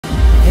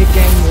Hey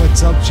gang,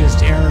 what's up?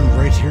 Just Aaron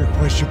right here,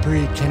 question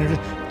period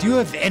Canada. Do you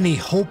have any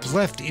hope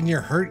left in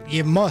your heart?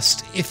 You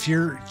must if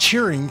you're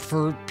cheering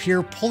for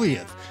Pierre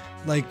Poilievre.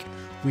 Like,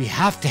 we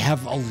have to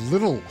have a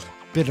little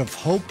bit of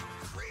hope,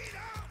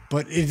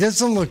 but it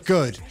doesn't look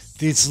good.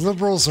 These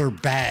liberals are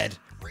bad.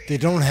 They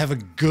don't have a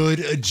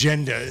good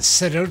agenda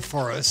set out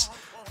for us,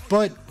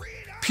 but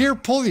Pierre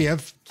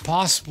Poilievre,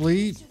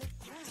 possibly,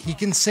 he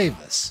can save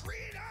us.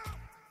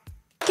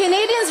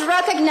 Canadians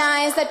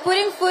recognize that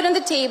putting food on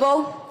the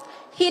table,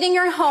 heating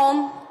your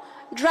home,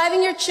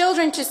 driving your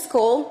children to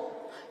school,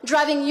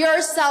 driving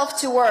yourself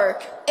to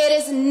work, it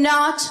is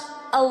not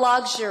a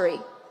luxury.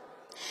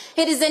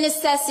 It is a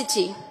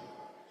necessity.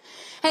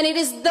 And it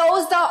is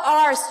those that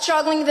are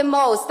struggling the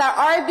most, that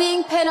are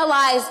being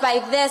penalized by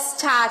this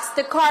tax,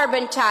 the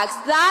carbon tax.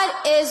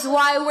 That is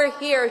why we're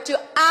here, to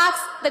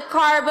axe the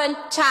carbon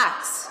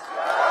tax.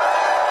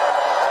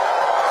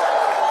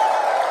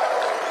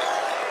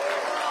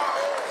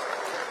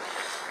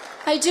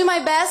 I do my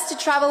best to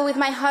travel with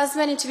my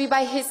husband and to be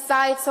by his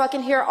side so I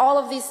can hear all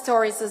of these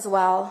stories as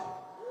well.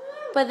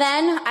 But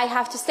then I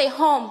have to stay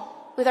home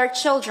with our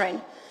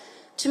children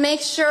to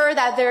make sure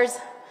that there's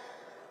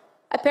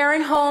a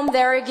parent home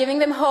there giving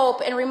them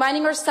hope and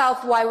reminding ourselves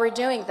why we're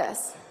doing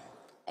this.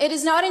 It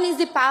is not an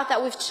easy path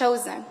that we've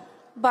chosen,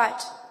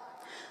 but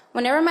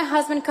whenever my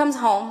husband comes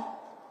home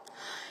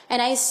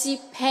and I see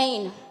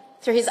pain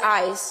through his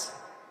eyes,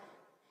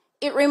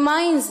 it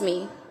reminds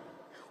me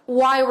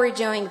why we're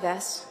doing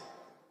this.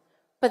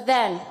 But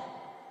then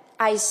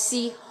I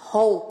see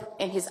hope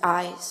in his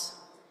eyes.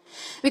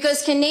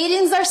 Because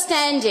Canadians are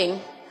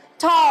standing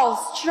tall,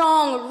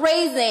 strong,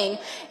 raising,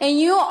 and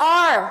you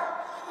are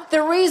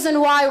the reason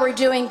why we're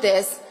doing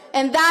this.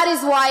 And that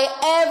is why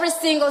every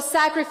single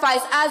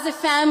sacrifice as a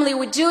family,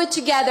 we do it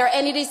together,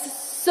 and it is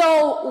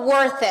so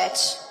worth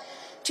it.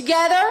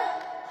 Together,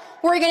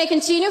 we're going to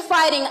continue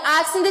fighting,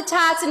 axing the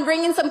tax, and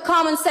bringing some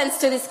common sense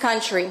to this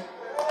country.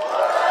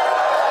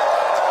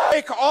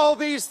 Make all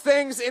these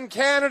things in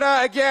Canada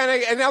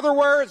again. In other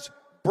words,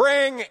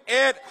 bring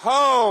it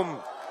home.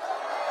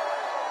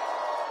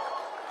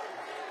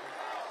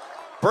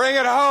 Bring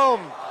it home.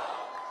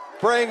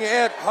 Bring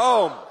it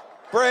home.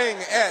 Bring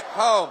it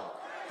home.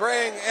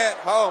 Bring it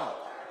home.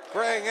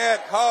 Bring it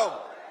home.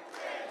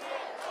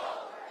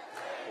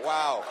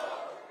 Wow.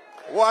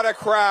 What a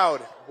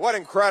crowd. What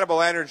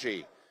incredible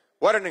energy.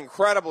 What an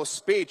incredible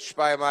speech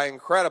by my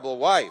incredible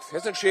wife.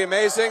 Isn't she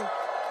amazing?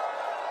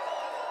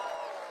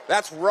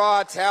 That's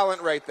raw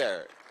talent right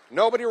there.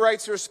 Nobody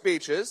writes her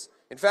speeches.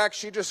 In fact,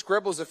 she just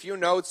scribbles a few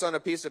notes on a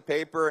piece of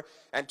paper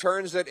and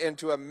turns it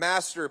into a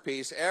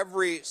masterpiece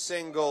every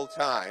single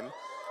time.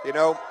 You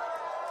know,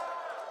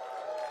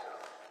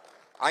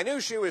 I knew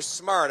she was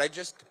smart.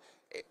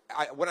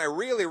 When I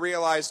really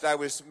realized I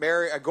was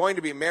going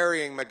to be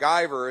marrying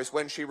MacGyver is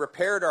when she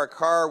repaired our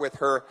car with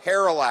her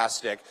hair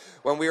elastic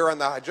when we were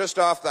on just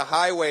off the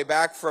highway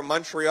back from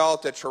Montreal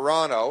to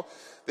Toronto.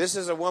 This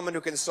is a woman who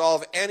can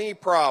solve any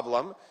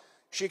problem.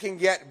 She can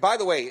get, by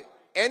the way,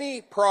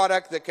 any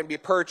product that can be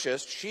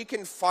purchased, she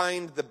can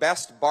find the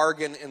best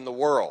bargain in the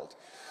world.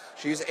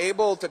 She's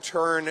able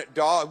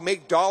to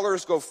make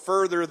dollars go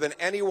further than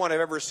anyone I've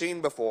ever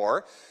seen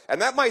before.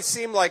 And that might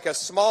seem like a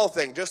small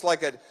thing, just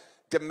like a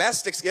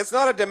domestic skill. It's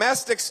not a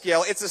domestic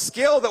skill. It's a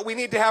skill that we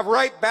need to have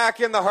right back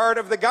in the heart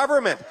of the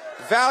government.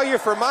 Value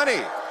for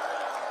money.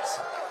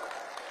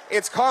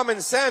 It's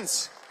common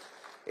sense.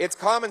 It's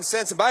common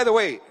sense. And by the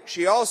way,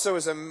 she also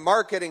is a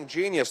marketing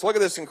genius. Look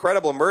at this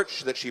incredible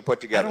merch that she put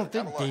together. I don't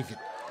think, David,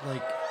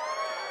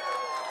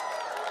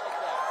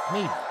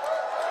 maybe.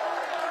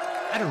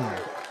 I don't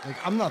know.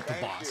 I'm not the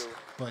boss,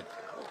 but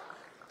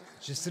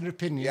it's just an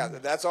opinion. Yeah,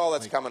 that's all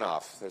that's coming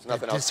off. There's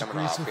nothing else coming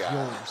off. With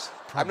yours,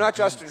 I'm not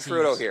Justin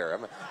Trudeau here.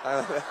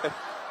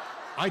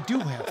 I do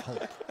have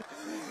hope.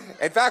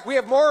 In fact, we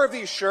have more of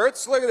these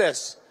shirts. Look at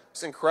this.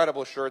 It's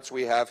incredible shirts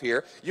we have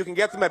here. You can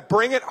get them at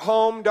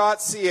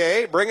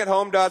bringithome.ca.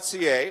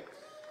 Bringithome.ca.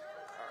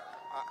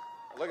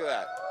 Look at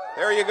that.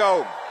 There you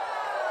go.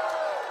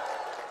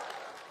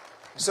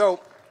 So,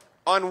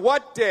 on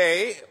what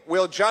day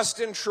will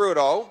Justin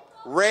Trudeau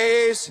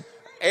raise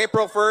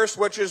April 1st,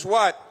 which is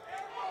what?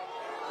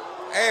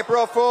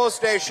 April Fool's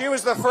Day. She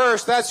was the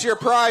first. That's your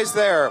prize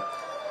there.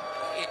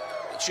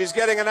 She's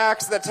getting an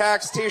Axe the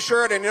Tax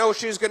t-shirt, and you know what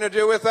she's going to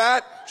do with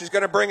that? She's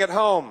going to bring it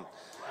home.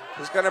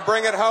 He's going to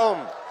bring it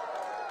home.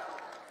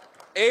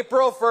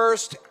 April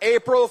 1st,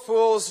 April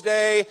Fool's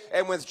Day,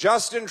 and with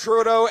Justin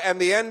Trudeau and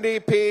the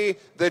NDP,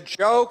 the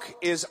joke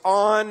is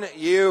on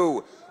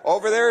you.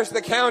 Over there's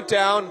the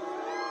countdown.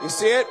 You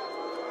see it?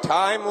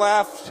 Time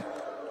left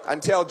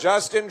until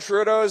Justin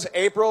Trudeau's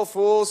April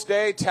Fool's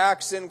Day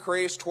tax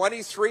increase.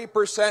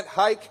 23%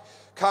 hike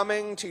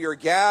coming to your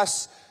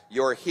gas,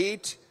 your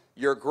heat,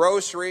 your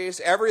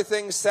groceries,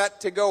 everything set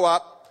to go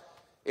up.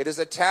 It is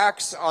a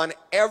tax on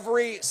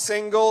every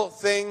single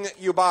thing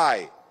you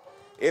buy.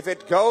 If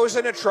it goes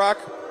in a truck,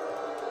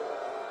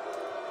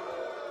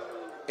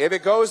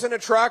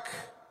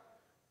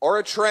 or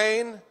a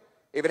train,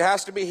 if it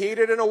has to be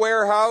heated in a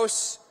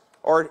warehouse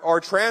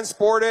or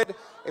transported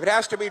if it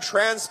has to be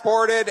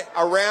transported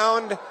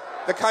around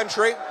the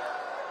country,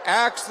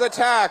 axe the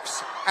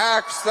tax,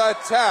 axe the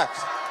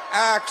tax,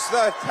 axe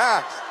the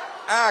tax,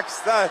 axe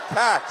the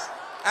tax,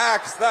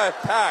 axe the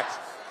tax,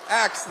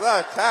 axe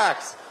the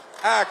tax,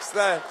 axe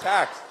the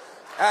tax,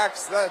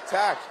 axe the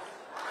tax.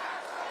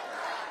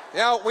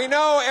 Now, we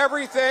know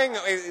everything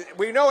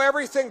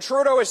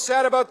Trudeau has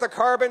said about the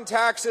carbon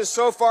tax has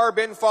so far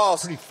been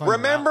false.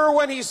 Remember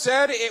when he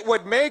said it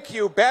would make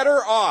you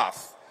better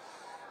off?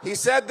 He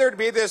said there'd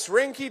be this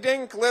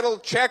rinky-dink little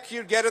check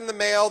you'd get in the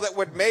mail that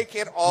would make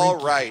it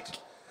all right.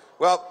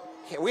 Well,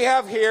 we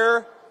have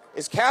here,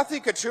 is Kathy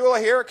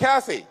Katula here?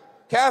 Kathy,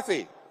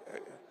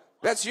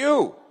 that's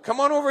you. Come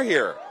on over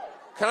here.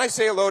 Can I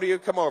say hello to you?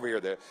 Come over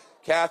here.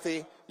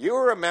 Kathy, you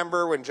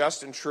remember when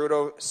Justin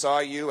Trudeau saw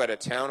you at a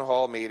town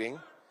hall meeting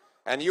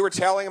and you were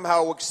telling him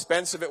how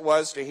expensive it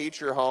was to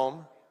heat your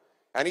home?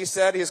 And he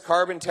said his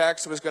carbon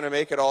tax was going to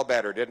make it all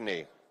better, didn't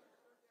he?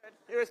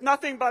 It was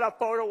nothing but a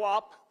photo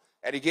op.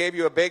 And he gave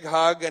you a big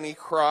hug and he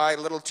cried,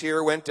 a little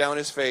tear went down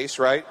his face,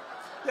 right?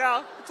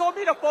 Yeah, he told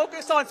me to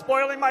focus on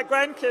spoiling my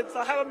grandkids.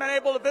 I haven't been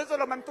able to visit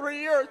them in 3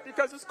 years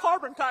because his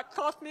carbon tax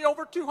cost me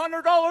over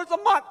 $200 a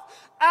month.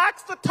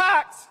 Axe the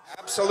tax.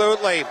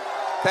 Absolutely.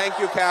 Thank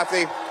you,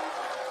 Kathy.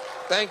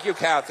 Thank you,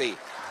 Kathy.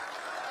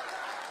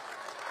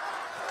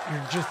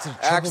 You're just a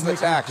Axe the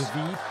tax.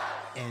 David,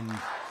 and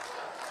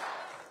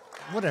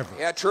whatever.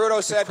 Yeah,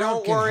 Trudeau said,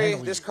 don't worry,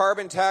 this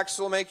carbon tax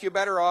will make you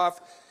better off.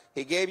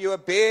 He gave you a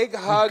big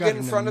hug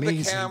in front of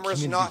the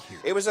cameras.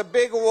 It was a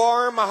big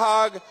warm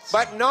hug,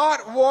 but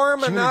not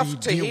warm enough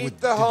to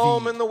heat the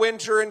home in the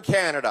winter in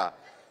Canada.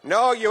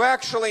 No, you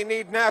actually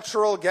need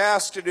natural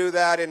gas to do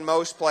that in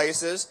most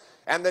places,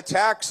 and the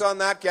tax on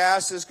that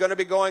gas is going to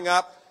be going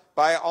up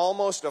by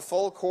almost a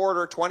full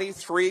quarter,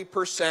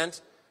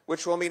 23%,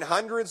 which will mean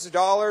hundreds of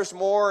dollars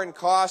more in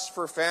costs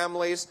for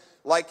families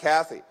like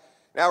Kathy.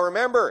 Now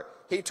remember,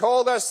 he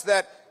told us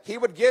that he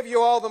would give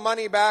you all the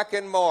money back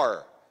and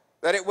more.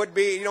 That it would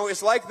be,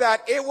 it's like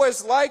that. It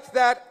was like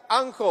that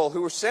uncle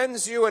who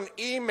sends you an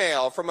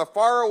email from a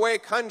faraway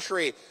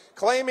country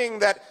claiming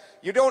that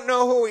you don't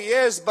know who he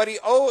is, but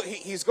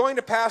he's going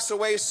to pass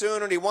away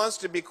soon and he wants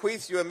to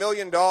bequeath you $1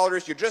 million.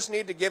 You just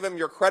need to give him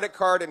your credit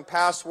card and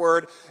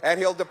password and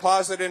he'll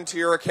deposit into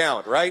your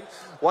account, right?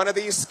 One of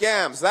these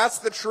scams. That's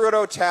the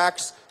Trudeau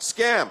tax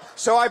scam.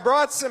 So I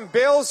brought some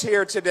bills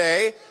here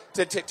today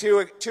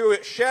to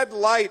shed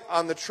light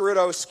on the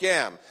Trudeau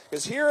scam.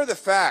 Because here are the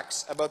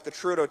facts about the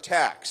Trudeau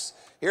tax.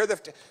 Here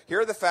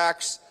are the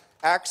facts.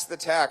 Axe the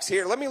tax.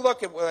 Here, let me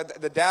look at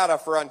the data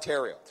for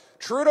Ontario.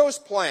 Trudeau's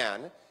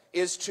plan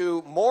is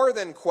to more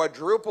than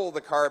quadruple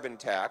the carbon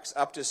tax,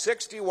 up to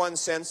 61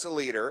 cents a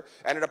litre,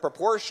 and at a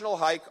proportional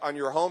hike on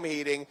your home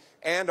heating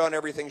and on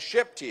everything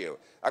shipped to you.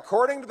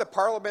 According to the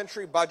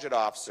Parliamentary Budget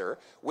Officer,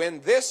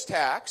 when this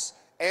tax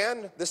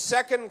and the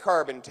second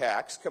carbon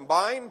tax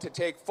combine to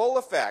take full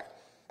effect,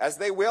 as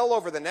they will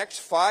over the next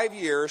 5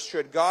 years,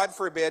 should God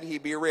forbid he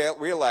be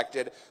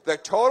re-elected, the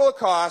total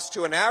cost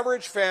to an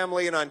average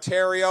family in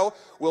Ontario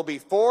will be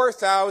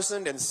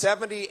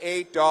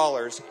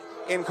 $4,078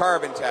 in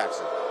carbon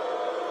taxes.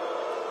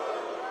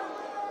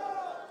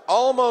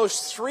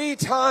 Almost 3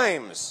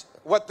 times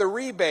what the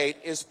rebate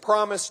is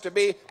promised to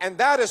be, and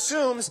that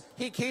assumes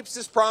he keeps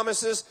his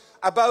promises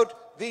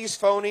about these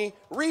phony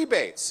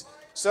rebates.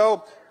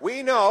 So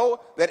we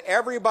know that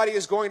everybody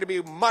is going to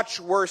be much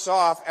worse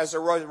off as a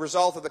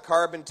result of the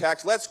carbon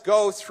tax. Let's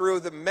go through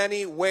the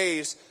many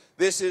ways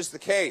this is the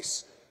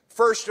case.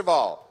 First of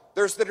all,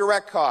 there's the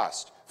direct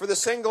cost. For the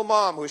single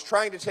mom who's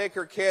trying to take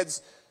her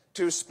kids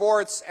to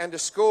sports and to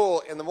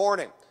school in the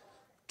morning,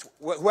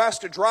 who has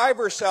to drive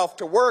herself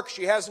to work,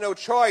 she has no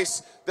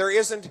choice. There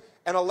isn't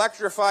an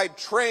electrified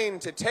train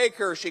to take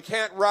her. She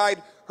can't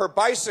ride her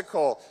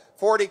bicycle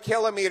 40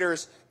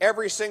 kilometers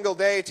every single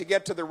day to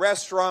get to the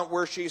restaurant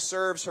where she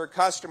serves her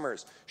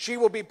customers. She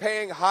will be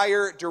paying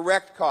higher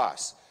direct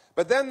costs.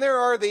 But then there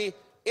are the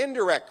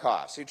indirect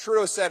costs.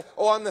 Trudeau said,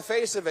 oh, on the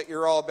face of it,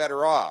 you're all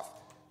better off.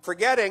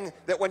 Forgetting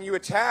that when you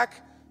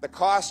attack the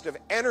cost of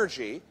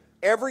energy,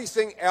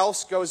 everything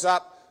else goes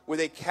up with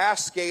a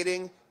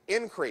cascading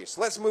increase.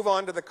 Let's move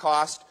on to the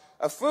cost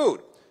of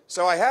food.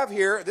 So I have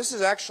here, this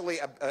is actually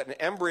an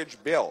Enbridge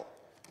bill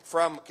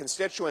from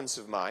constituents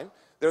of mine.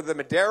 They're the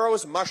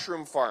Madero's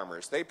mushroom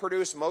farmers. They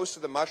produce most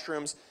of the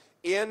mushrooms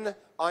in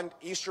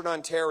Eastern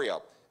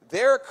Ontario.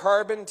 Their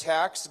carbon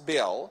tax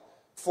bill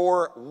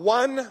for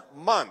 1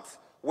 month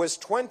was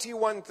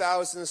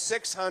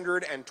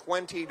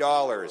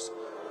 $21,620.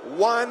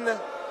 1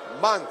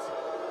 month.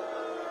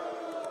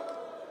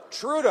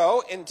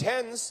 Trudeau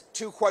intends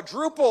to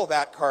quadruple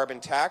that carbon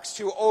tax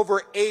to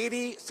over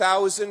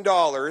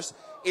 $80,000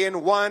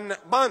 in 1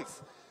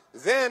 month.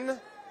 Then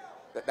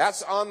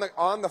that's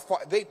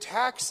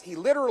he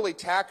literally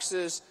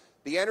taxes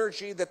the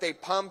energy that they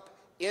pump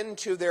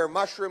into their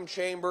mushroom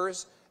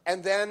chambers,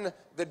 and then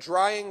the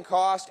drying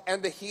cost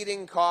and the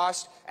heating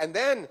cost, and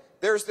then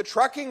there's the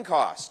trucking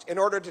cost in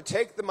order to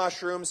take the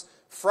mushrooms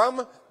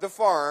from the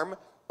farm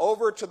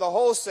over to the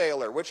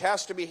wholesaler, which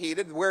has to be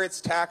heated, where it's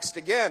taxed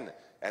again.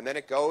 And then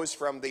it goes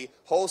from the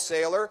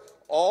wholesaler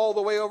all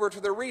the way over to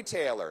the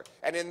retailer.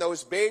 And in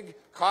those big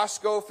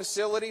Costco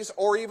facilities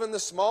or even the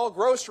small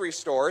grocery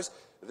stores,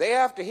 they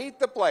have to heat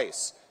the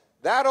place.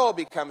 That all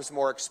becomes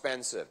more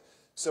expensive.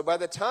 So by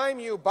the time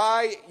you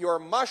buy your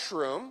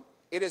mushroom,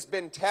 it has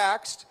been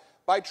taxed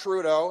by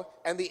Trudeau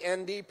and the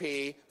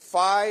NDP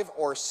 5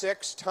 or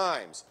 6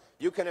 times.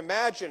 You can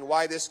imagine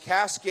why this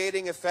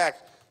cascading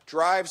effect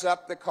drives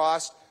up the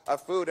cost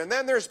of food. And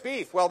then there's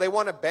beef. Well, they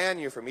want to ban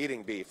you from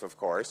eating beef, of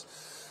course.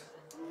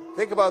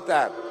 Think about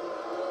that.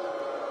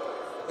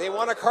 They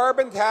want a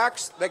carbon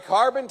tax. They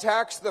carbon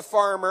tax the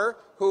farmer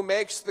who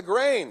makes the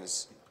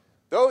grains.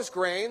 Those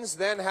grains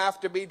then have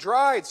to be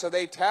dried, so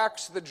they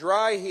tax the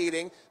dry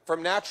heating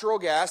from natural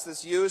gas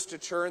that's used to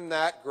turn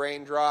that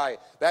grain dry.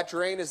 That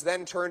grain is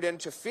then turned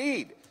into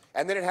feed,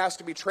 and then it has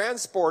to be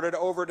transported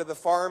over to the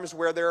farms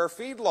where there are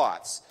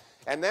feedlots.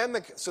 And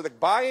then so the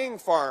buying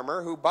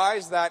farmer who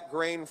buys that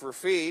grain for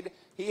feed,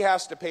 he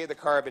has to pay the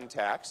carbon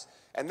tax.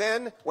 And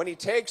then when he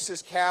takes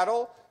his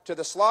cattle to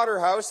the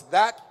slaughterhouse,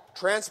 that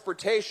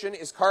transportation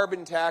is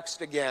carbon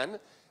taxed again.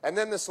 And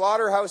then the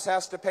slaughterhouse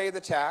has to pay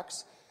the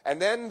tax. And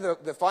then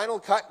the final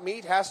cut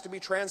meat has to be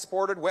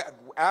transported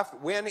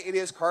when it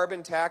is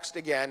carbon taxed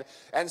again.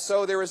 And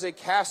so there is a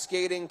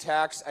cascading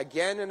tax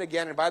again and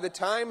again. And by the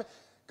time,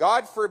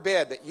 God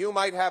forbid, that you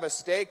might have a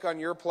steak on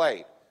your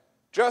plate,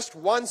 just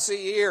once a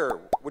year,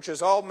 which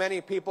is all many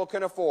people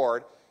can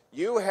afford,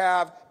 you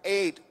have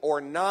 8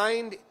 or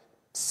 9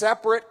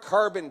 separate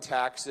carbon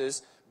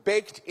taxes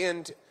baked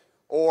into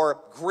or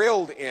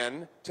grilled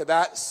in to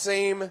that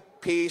same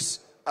piece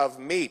of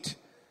meat.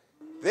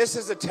 This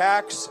is a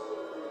tax.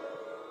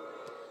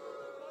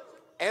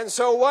 And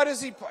so what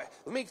is he?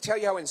 Let me tell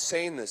you how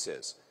insane this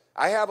is.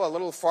 I have a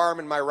little farm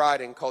in my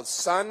riding called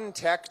Sun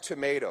Tech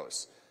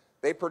Tomatoes.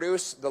 They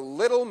produce the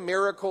little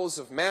miracles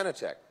of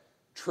Manotick.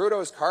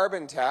 Trudeau's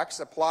carbon tax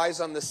applies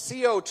on the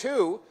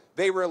CO2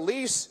 they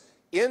release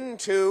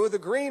into the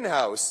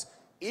greenhouse,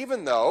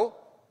 even though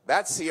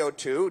that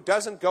CO2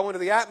 doesn't go into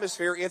the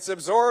atmosphere. It's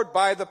absorbed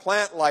by the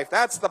plant life.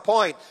 That's the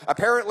point.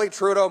 Apparently,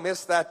 Trudeau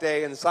missed that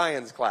day in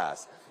science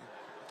class.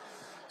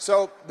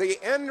 So the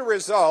end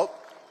result,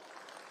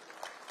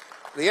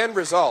 the end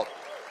result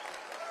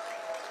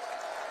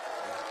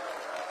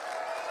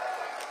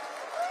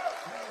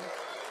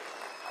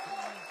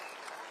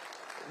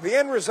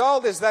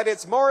is that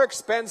it's more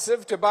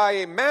expensive to buy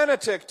a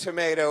Manotick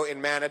tomato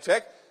in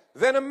Manotick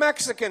than a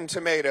Mexican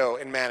tomato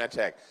in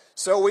Manotick.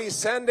 So we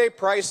send a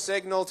price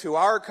signal to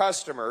our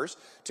customers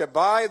to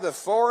buy the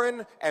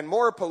foreign and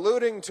more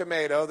polluting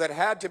tomato that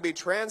had to be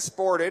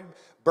transported,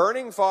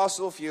 burning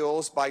fossil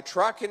fuels by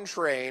truck and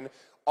train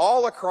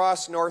all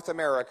across North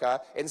America,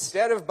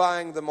 instead of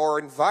buying the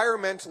more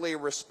environmentally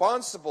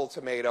responsible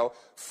tomato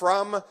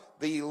from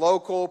the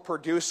local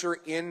producer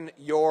in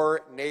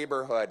your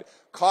neighborhood.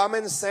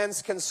 Common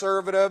sense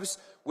conservatives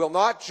will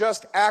not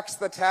just axe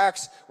the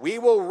tax, we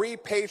will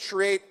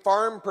repatriate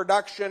farm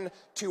production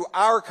to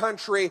our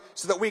country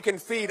so that we can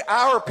feed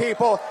our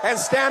people and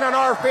stand on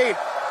our feet.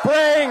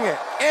 Bring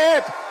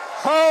it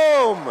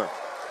home!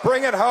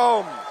 Bring it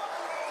home!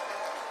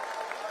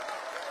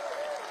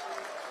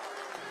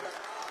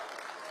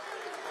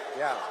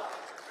 Yeah.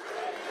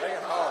 Bring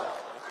it home.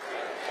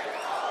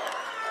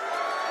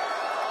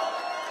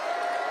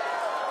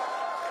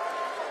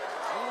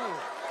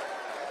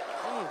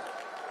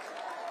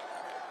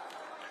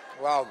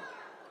 Well,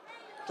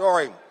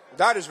 sorry.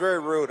 That is very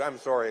rude. I'm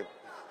sorry.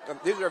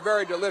 These are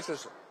very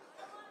delicious.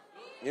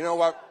 You know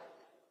what?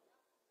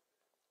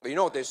 You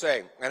know what they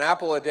say. An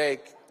apple a day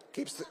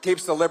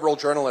keeps the liberal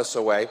journalists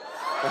away.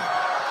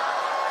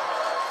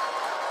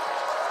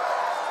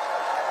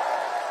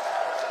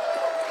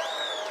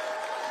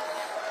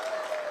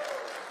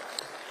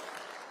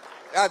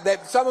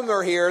 Some of them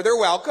are here. They're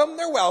welcome.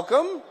 They're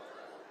welcome.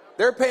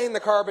 They're paying the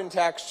carbon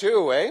tax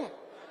too, eh?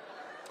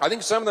 I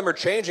think some of them are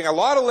changing. A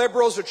lot of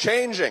liberals are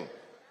changing.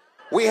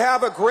 We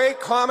have a great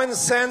common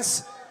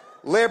sense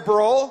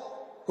liberal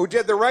who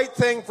did the right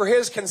thing for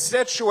his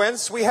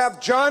constituents. We have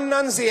John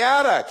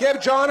Nunziata. Give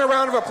John a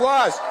round of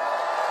applause.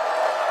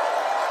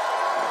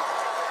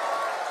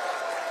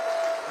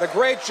 The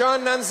great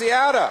John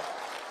Nunziata.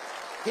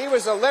 He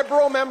was a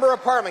liberal member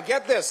of Parliament.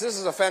 Get this. This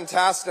is a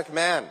fantastic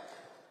man.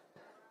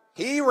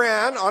 He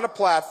ran on a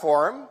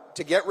platform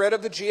to get rid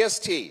of the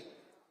GST.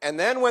 And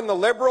then when the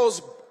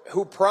Liberals,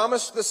 who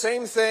promised the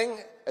same thing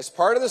as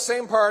part of the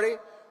same party,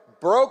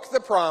 broke the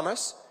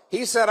promise,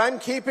 he said, I'm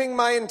keeping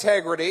my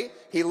integrity.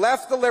 He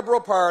left the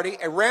Liberal Party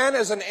and ran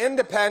as an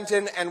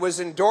independent and was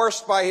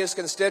endorsed by his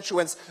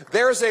constituents.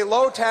 There's a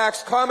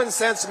low-tax,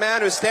 common-sense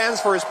man who stands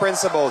for his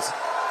principles.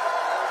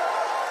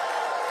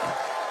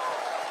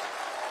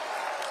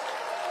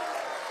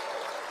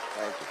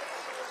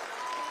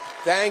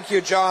 Thank you,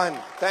 John.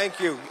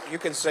 Thank you. You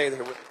can say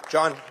there.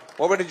 John,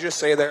 what did you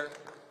say there?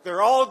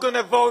 They're all going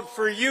to vote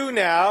for you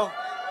now,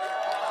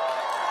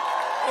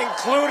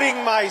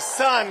 including my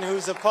son,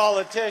 who's a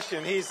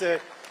politician. He's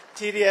a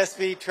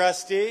TDSV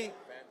trustee.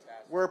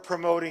 Fantastic. We're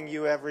promoting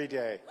you every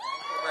day.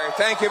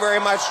 Thank you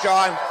very much,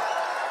 John.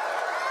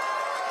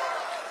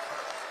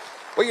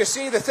 Well, you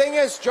see, the thing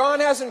is, John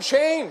hasn't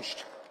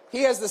changed.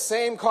 He has the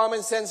same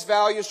common sense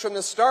values from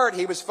the start.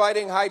 He was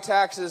fighting high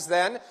taxes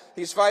then.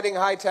 He's fighting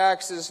high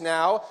taxes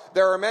now.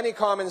 There are many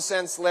common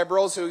sense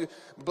liberals who,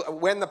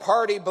 when the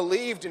party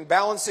believed in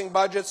balancing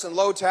budgets and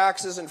low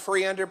taxes and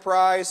free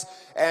enterprise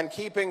and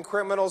keeping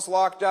criminals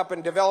locked up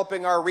and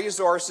developing our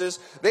resources,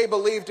 they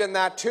believed in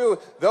that too.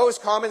 Those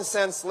common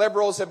sense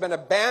liberals have been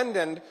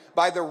abandoned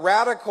by the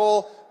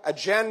radical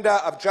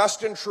agenda of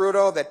Justin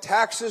Trudeau that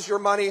taxes your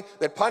money,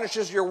 that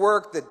punishes your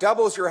work, that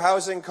doubles your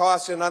housing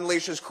costs and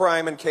unleashes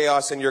crime and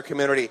chaos in your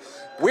community.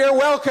 We're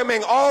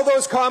welcoming all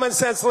those common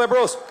sense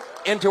liberals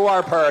into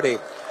our party.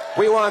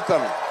 We want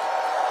them.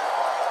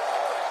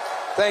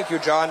 Thank you,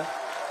 John.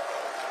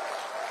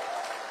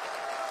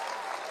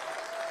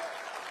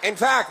 In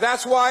fact,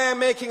 that's why I'm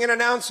making an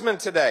announcement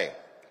today.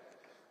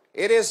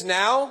 It is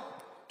now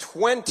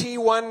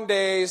 21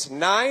 days,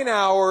 9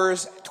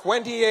 hours,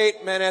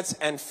 28 minutes,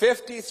 and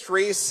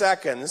 53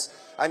 seconds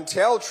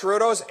until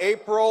Trudeau's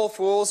April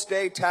Fool's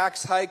Day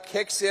tax hike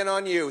kicks in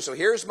on you. So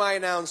here's my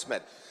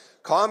announcement.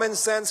 Common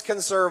sense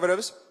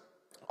conservatives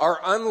are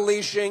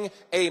unleashing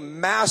a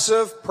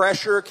massive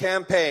pressure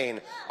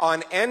campaign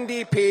on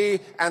NDP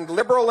and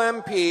Liberal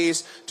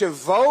MPs to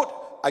vote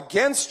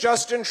against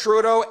Justin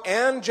Trudeau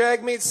and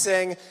Jagmeet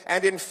Singh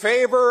and in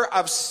favor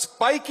of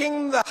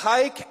spiking the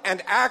hike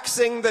and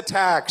axing the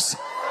tax.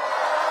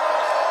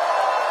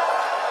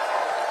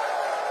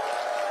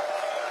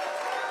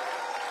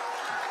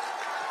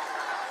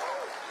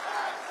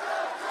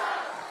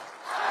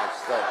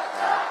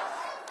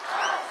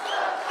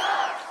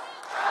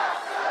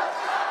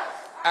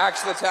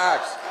 Axe the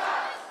tax.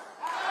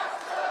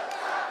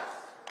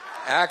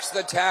 Axe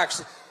the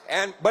tax.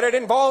 But it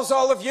involves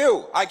all of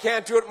you. I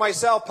can't do it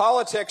myself.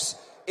 Politics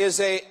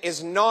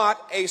is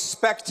not a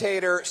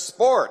spectator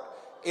sport.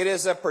 It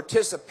is a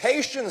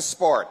participation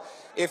sport.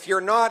 If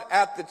you're not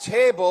at the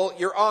table,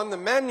 you're on the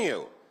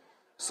menu.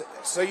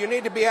 So you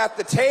need to be at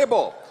the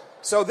table.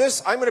 So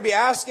I'm going to be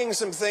asking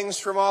some things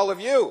from all of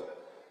you.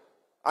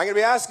 I'm going to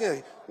be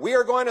asking, we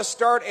are going to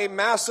start a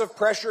massive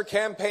pressure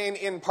campaign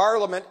in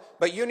Parliament,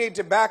 but you need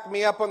to back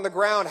me up on the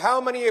ground.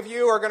 How many of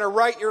you are going to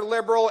write your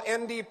Liberal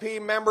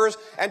NDP members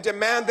and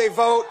demand they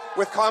vote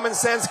with common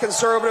sense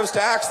conservatives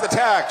to axe the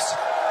tax?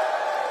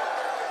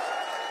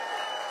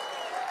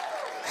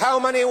 How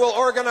many will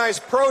organize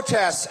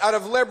protests out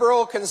of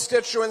Liberal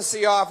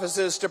constituency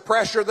offices to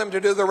pressure them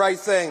to do the right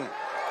thing?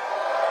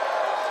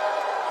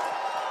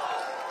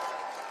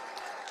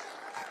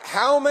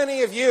 How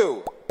many of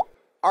you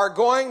are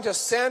going to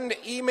send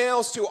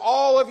emails to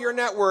all of your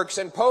networks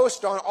and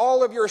post on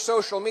all of your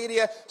social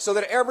media so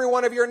that every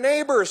one of your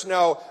neighbors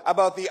know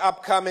about the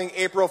upcoming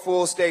April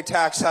Fool's Day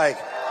tax hike?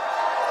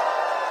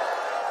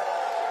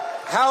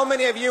 How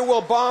many of you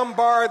will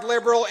bombard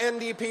Liberal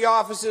NDP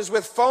offices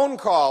with phone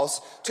calls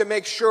to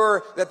make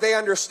sure that they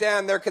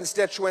understand their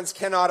constituents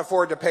cannot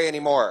afford to pay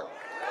anymore?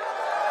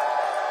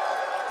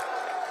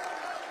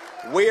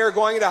 We are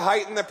going to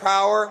heighten the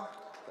power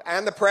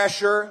and the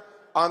pressure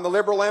on the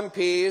Liberal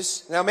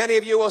MPs. Now, many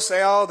of you will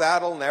say, oh,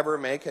 that'll never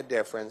make a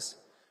difference.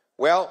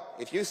 Well,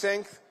 if you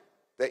think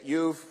that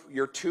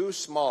you're too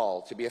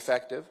small to be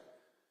effective,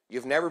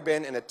 you've never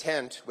been in a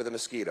tent with a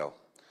mosquito.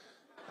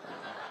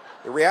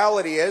 The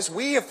reality is,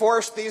 we have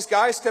forced these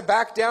guys to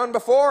back down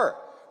before.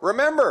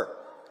 Remember,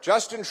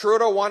 Justin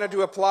Trudeau wanted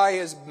to apply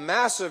his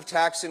massive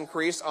tax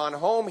increase on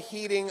home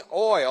heating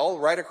oil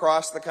right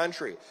across the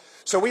country.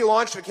 So we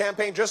launched a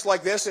campaign just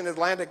like this in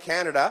Atlantic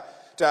Canada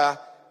to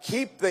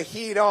keep the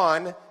heat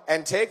on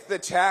and take the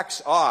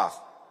tax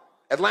off.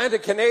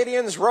 Atlantic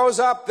Canadians rose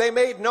up, they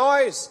made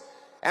noise,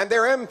 and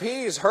their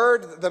MPs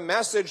heard the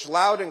message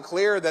loud and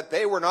clear that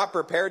they were not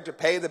prepared to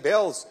pay the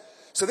bills.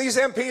 So these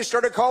MPs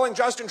started calling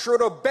Justin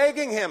Trudeau,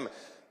 begging him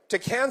to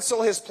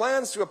cancel his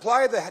plans to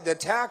apply the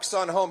tax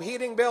on home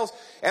heating bills.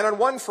 And on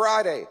one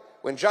Friday,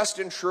 when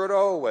Justin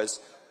Trudeau was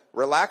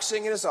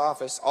relaxing in his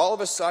office, all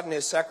of a sudden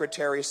his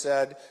secretary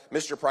said,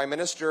 Mr. Prime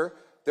Minister,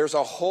 there's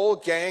a whole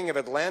gang of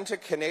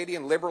Atlantic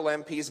Canadian Liberal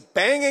MPs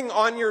banging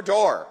on your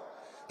door.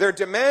 They're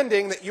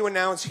demanding that you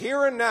announce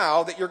here and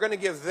now that you're going to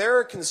give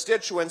their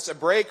constituents a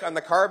break on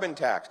the carbon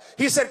tax.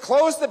 He said,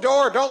 close the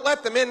door, don't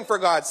let them in, for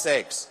God's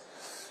sakes.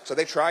 So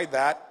they tried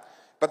that,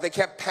 but they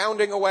kept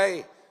pounding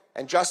away,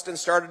 and Justin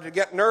started to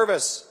get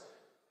nervous.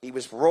 He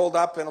was rolled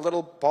up in a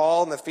little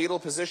ball in the fetal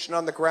position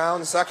on the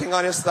ground, sucking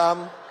on his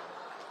thumb.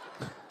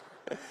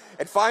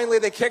 And finally,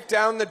 they kicked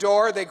down the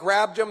door, they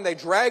grabbed him, they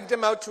dragged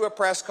him out to a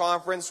press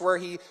conference where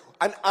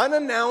an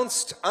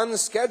unannounced,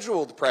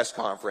 unscheduled press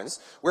conference,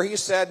 where he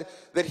said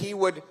that he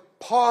would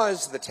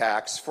pause the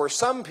tax for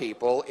some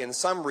people in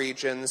some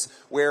regions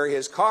where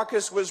his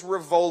caucus was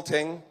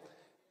revolting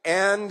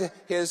and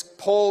his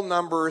poll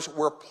numbers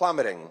were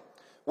plummeting.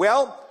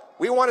 Well,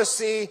 we want to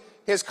see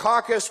his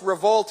caucus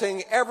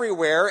revolting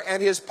everywhere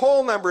and his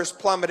poll numbers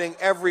plummeting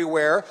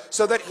everywhere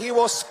so that he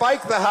will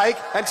spike the hike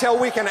until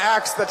we can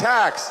axe the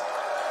tax.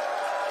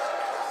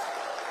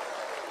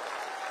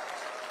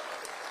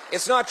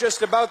 It's not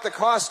just about the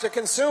cost to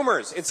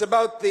consumers. It's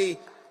about the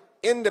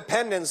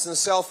independence and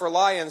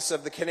self-reliance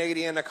of the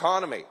Canadian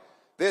economy.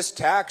 This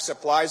tax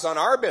applies on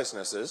our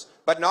businesses,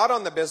 but not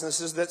on the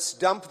businesses that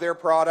dump their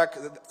product,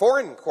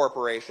 foreign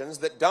corporations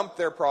that dump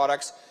their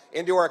products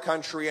into our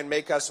country and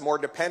make us more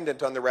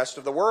dependent on the rest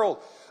of the world.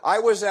 I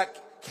was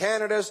at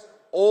Canada's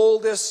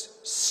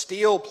oldest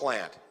steel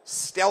plant,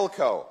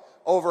 Stelco,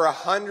 over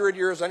 100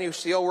 years. Any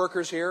steel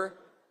workers here?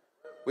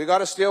 We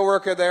got a steel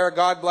worker there.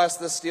 God bless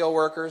the steel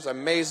workers,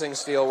 amazing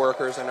steel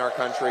workers in our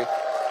country.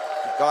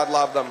 God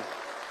love them.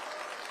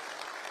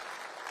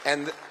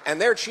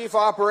 And their chief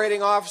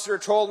operating officer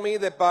told me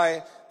that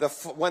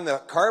when the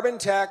carbon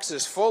tax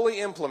is fully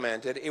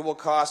implemented, it will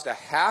cost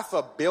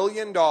 $500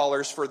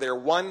 million for their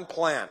one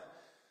plant.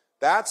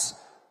 That's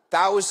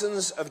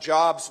thousands of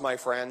jobs, my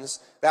friends.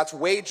 That's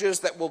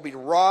wages that will be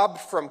robbed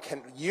from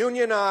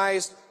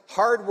unionized,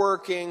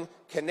 hardworking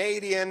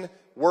Canadian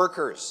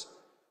workers.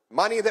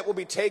 Money that will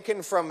be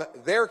taken from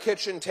their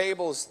kitchen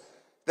tables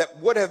that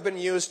would have been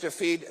used to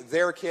feed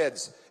their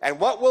kids. And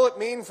what will it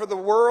mean for the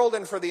world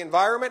and for the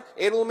environment?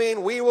 It will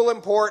mean we will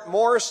import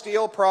more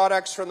steel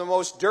products from the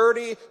most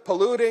dirty,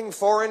 polluting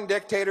foreign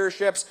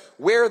dictatorships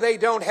where they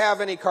don't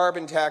have any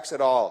carbon tax at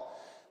all.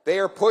 They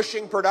are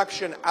pushing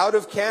production out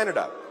of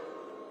Canada.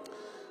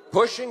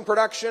 Pushing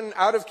production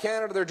out of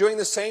Canada. They're doing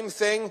the same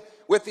thing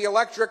with the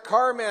electric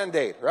car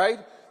mandate, right?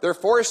 They're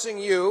forcing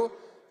you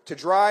to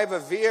drive a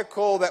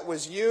vehicle that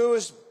was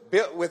used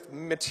with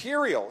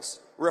materials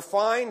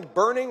refined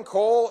burning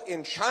coal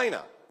in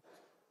China.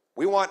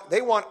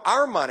 They want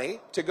our money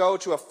to go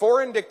to a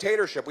foreign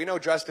dictatorship. We know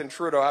Justin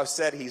Trudeau has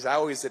said he's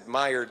always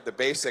admired the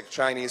basic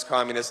Chinese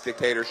communist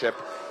dictatorship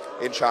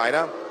in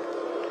China.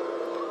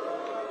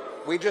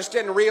 We just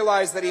didn't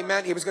realize that he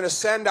meant he was going to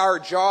send our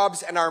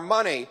jobs and our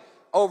money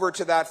over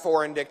to that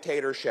foreign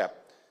dictatorship.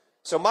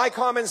 So my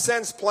common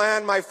sense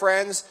plan, my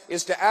friends,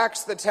 is to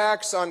axe the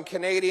tax on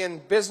Canadian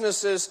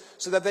businesses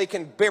so that they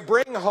can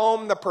bring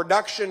home the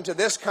production to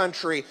this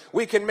country.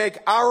 We can make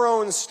our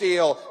own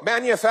steel,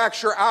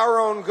 manufacture our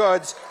own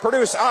goods,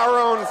 produce our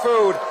own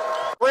food.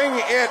 Bring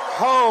it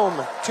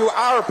home to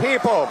our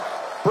people.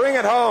 Bring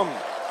it home.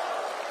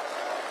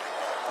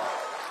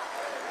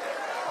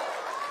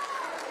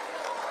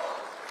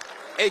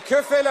 Et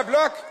que fait le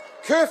Bloc?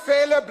 Que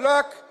fait le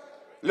Bloc?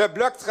 Le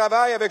Bloc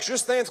travaille avec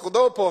Justin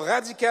Trudeau pour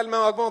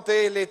radicalement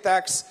augmenter les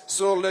taxes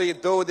sur le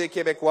dos des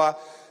Québécois.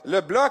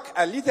 Le Bloc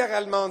a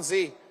littéralement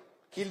dit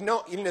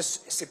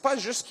c'est pas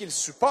juste qu'ils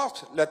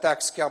supportent la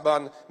taxe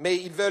carbone, mais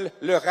ils veulent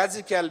le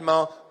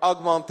radicalement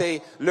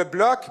augmenter. Le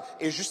Bloc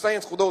et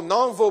Justin Trudeau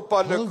n'en vaut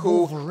pas le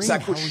coup. Ça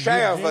coûte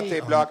cher voter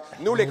Bloc.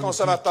 Nous, les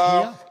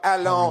conservateurs,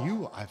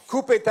 allons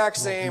couper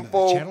taxes et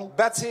impôts,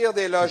 bâtir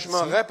des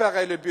logements,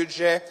 réparer le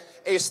budget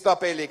et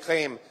stopper les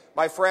crimes.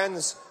 My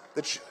friends,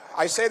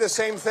 I say the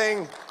same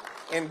thing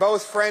in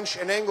both French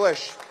and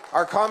English.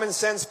 Our common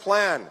sense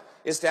plan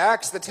is to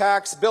axe the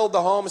tax, build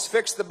the homes,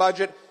 fix the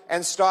budget,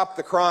 and stop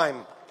the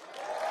crime.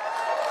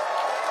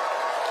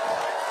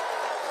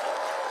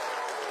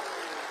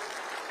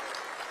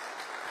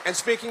 And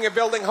speaking of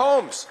building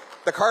homes,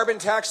 the carbon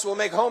tax will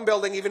make home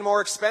building even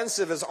more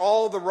expensive as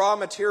all the raw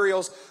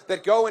materials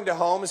that go into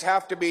homes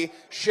have to be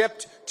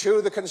shipped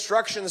to the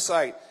construction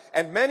site.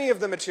 And many of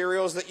the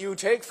materials that you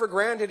take for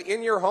granted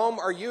in your home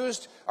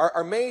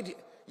are made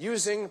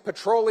using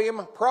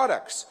petroleum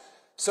products.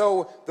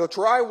 So the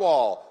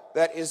drywall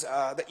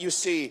that you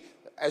see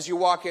as you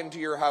walk into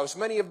your house,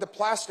 many of the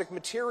plastic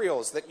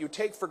materials that you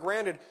take for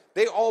granted,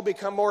 they all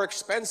become more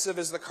expensive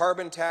as the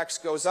carbon tax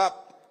goes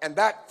up. And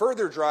that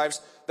further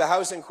drives the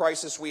housing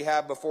crisis we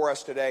have before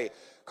us today.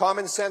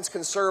 Common sense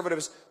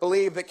conservatives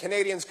believe that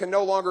Canadians can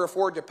no longer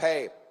afford to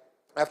pay.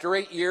 After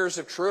 8 years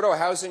of Trudeau,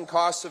 housing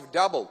costs have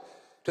doubled,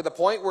 to the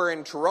point where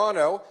in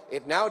Toronto,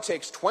 it now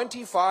takes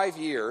 25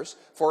 years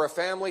for a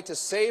family to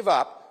save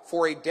up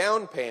for a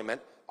down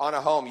payment on a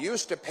home.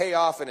 Used to pay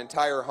off an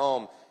entire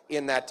home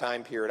in that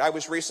time period. I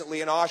was recently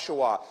in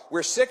Oshawa,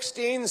 where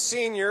 16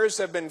 seniors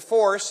have been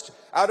forced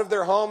out of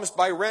their homes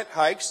by rent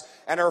hikes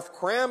and are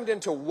crammed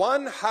into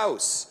one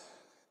house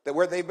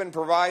where they've been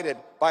provided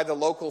by the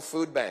local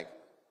food bank.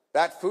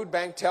 That food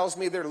bank tells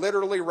me they're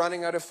literally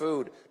running out of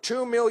food.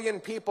 2 million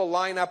people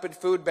line up at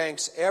food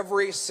banks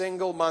every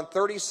single month.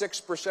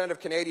 36% of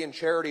Canadian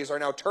charities are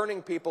now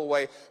turning people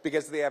away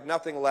because they have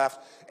nothing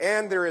left.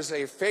 And there is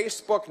a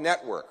Facebook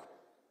network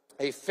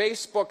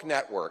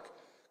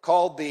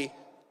called the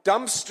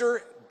Dumpster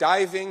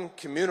Diving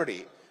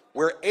Community,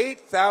 where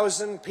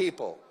 8,000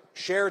 people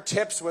share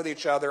tips with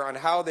each other on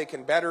how they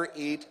can better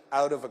eat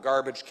out of a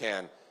garbage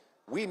can.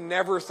 We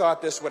never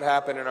thought this would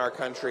happen in our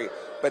country,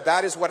 but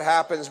that is what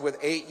happens with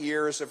 8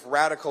 years of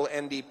radical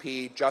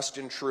NDP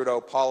Justin Trudeau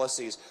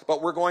policies.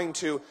 But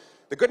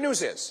the good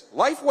news is,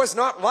 life was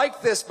not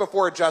like this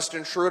before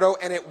Justin Trudeau,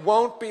 and it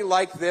won't be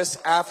like this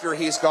after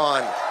he's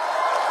gone.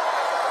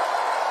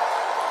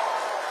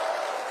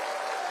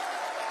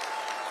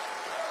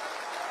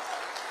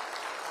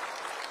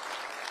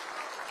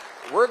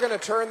 We're going to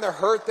turn the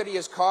hurt that he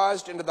has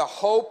caused into the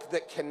hope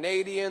that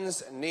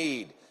Canadians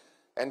need.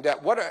 And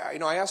I've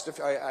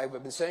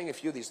been saying a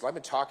few of these, I've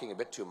been talking a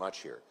bit too much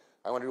here.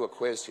 I want to do a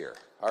quiz here.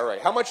 All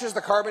right. How much is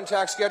the carbon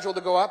tax scheduled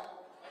to go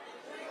up?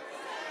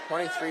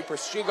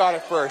 23%. She got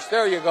it first.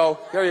 There you go.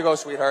 There you go,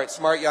 sweetheart.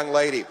 Smart young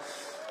lady.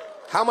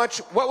 How much?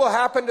 What will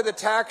happen to the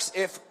tax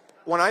if,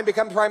 when I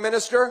become Prime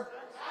Minister?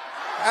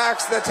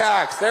 Axe the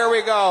tax. There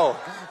we go.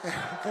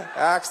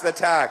 Axe the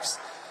tax.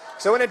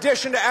 So in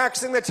addition to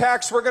axing the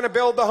tax, we're going to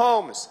build the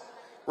homes.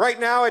 Right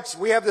now,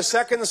 we have the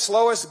second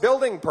slowest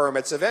building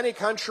permits of any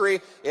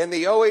country in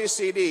the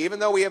OECD, even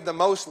though we have the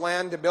most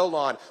land to build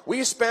on.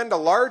 We spend a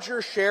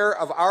larger share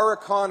of our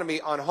economy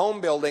on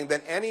home building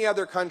than any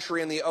other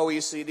country in the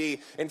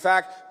OECD. In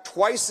fact,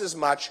 twice as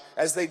much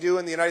as they do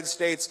in the United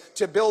States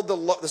to build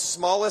the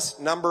smallest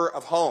number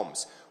of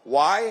homes.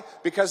 Why?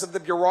 Because of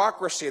the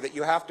bureaucracy that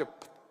you have to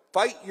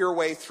fight your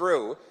way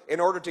through in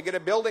order to get a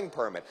building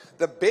permit.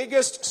 The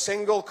biggest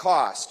single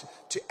cost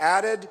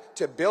added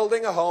to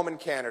building a home in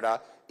Canada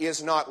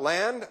is not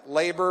land,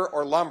 labor,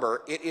 or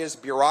lumber. It is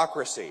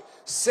bureaucracy.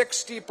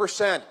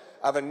 60%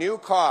 of a new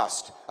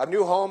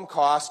home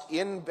cost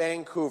in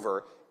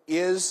Vancouver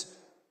is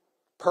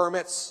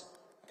permits,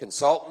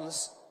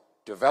 consultants,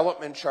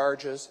 development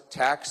charges,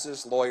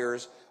 taxes,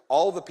 lawyers,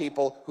 all the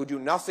people who do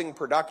nothing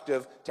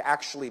productive to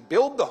actually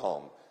build the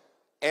home.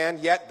 And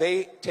yet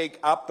they take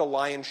up the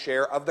lion's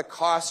share of the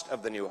cost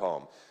of the new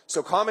home.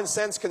 So common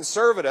sense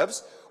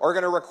conservatives are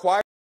going to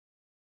require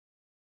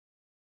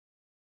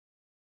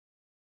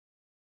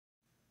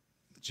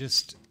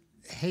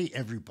hey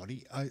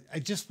everybody, I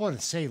just want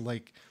to say,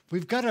 like,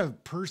 we've got a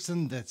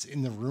person that's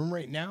in the room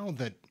right now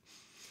that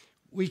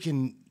we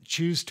can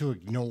choose to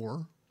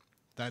ignore.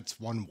 That's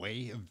one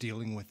way of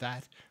dealing with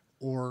that.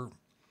 Or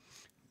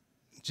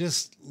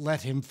just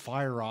let him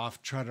fire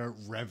off, try to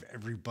rev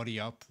everybody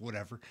up,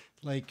 whatever.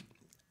 Like,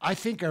 I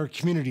think our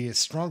community is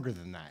stronger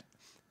than that.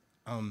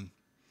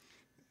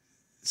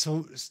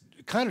 So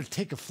kind of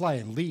take a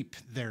flying leap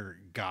there,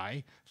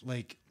 guy.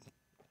 Like,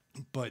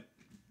 but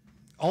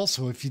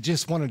also, if you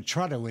just want to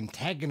try to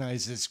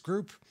antagonize this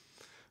group,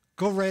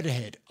 go right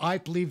ahead. I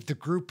believe the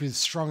group is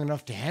strong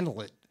enough to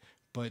handle it,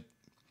 but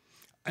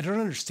I don't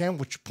understand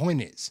what your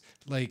point is.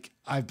 Like,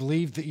 I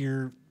believe that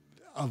you're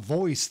a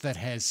voice that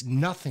has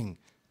nothing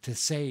to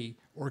say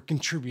or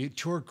contribute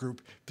to our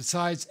group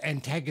besides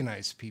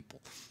antagonize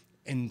people.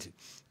 And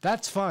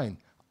that's fine.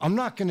 I'm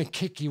not going to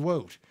kick you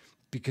out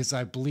because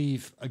I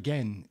believe,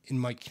 again, in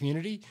my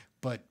community,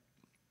 but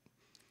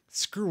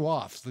screw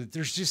off.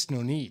 There's just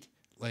no need.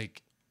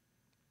 Like,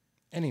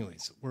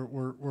 anyways,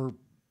 we're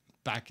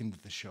back into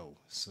the show.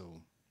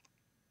 So,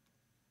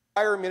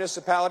 higher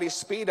municipalities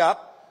speed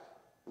up,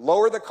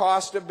 lower the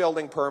cost of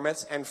building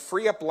permits, and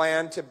free up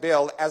land to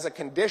build as a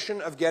condition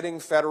of getting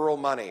federal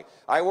money.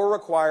 I will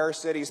require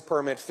cities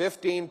permit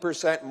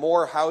 15%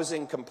 more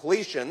housing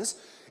completions.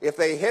 If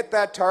they hit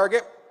that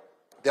target,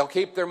 they'll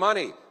keep their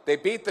money. They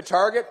beat the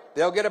target,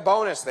 they'll get a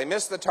bonus. They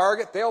miss the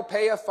target, they'll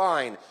pay a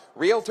fine.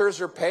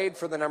 Realtors are paid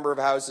for the number of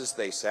houses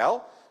they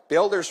sell.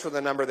 Builders for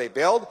the number they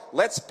build.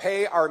 Let's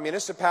pay our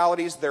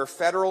municipalities their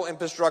federal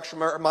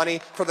infrastructure money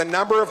for the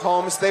number of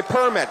homes they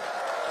permit.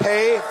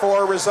 Pay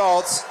for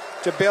results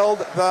to build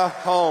the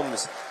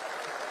homes.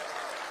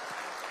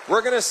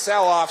 We're going to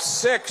sell off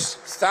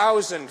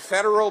 6,000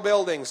 federal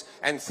buildings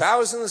and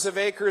thousands of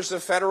acres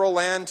of federal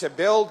land to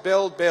build,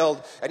 build,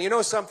 build. And you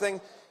know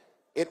something?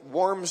 It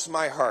warms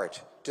my heart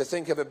to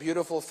think of a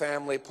beautiful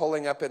family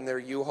pulling up in their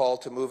U-Haul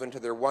to move into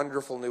their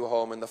wonderful new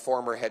home in the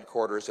former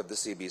headquarters of the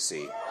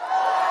CBC.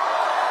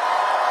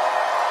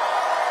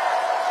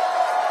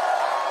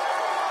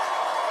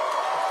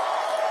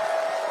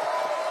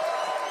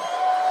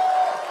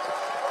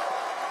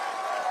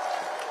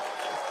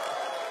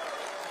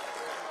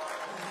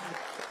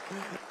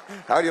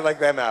 How do you like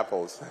them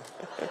apples?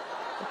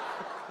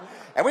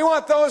 And we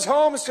want those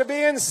homes to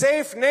be in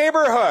safe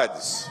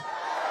neighborhoods.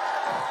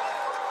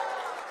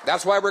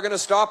 That's why we're going to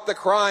stop the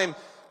crime.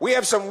 We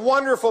have some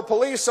wonderful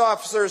police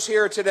officers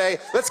here today.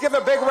 Let's give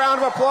a big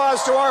round of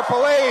applause to our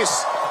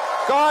police.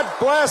 God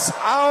bless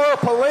our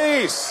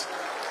police.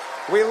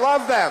 We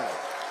love them.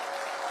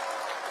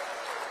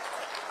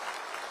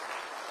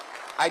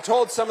 I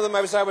told some of them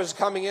as I was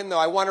coming in, though,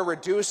 I want to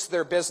reduce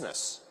their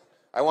business.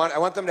 I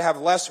want them to have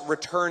less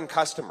return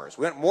customers.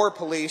 We want more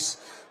police,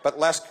 but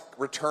less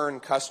return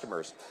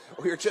customers.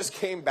 We just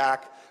came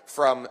back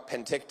from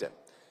Penticton.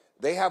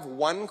 They have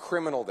one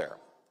criminal there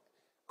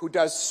who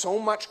does so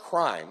much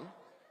crime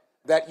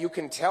that you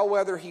can tell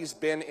whether he's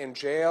been in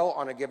jail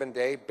on a given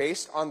day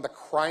based on the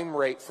crime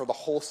rate for the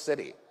whole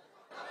city.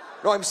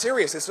 No, I'm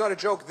serious. It's not a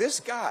joke. This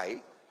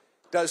guy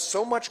does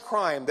so much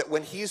crime that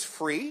when he's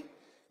free,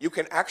 you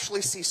can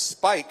actually see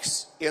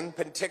spikes in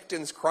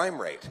Penticton's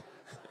crime rate.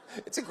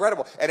 It's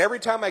incredible. And every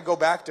time I go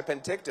back to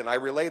Penticton, I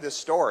relay this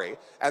story,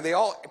 and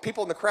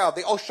people in the crowd,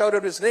 they all shout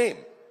out his name.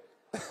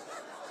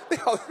 They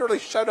all literally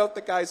shout out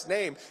the guy's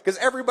name, because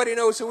everybody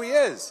knows who he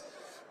is.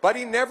 But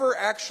he never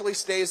actually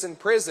stays in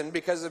prison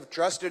because of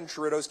Justin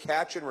Trudeau's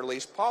catch and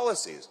release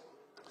policies.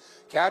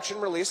 Catch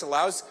and release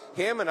allows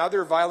him and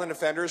other violent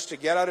offenders to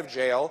get out of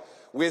jail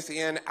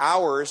within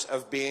hours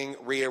of being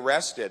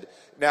rearrested.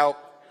 Now,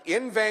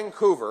 in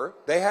Vancouver,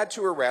 they had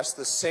to arrest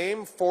the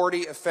same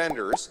 40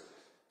 offenders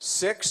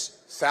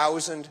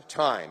 6,000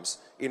 times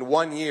in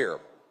 1 year.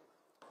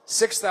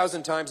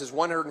 6,000 times is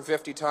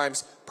 150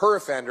 times per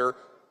offender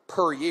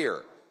per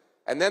year.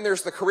 And then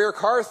there's the career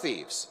car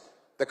thieves.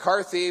 The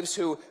car thieves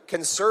who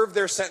can serve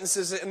their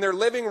sentences in their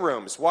living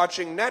rooms,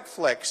 watching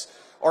Netflix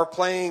or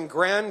playing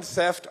Grand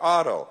Theft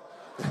Auto.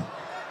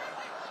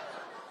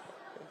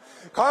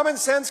 Common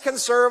sense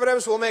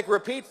conservatives will make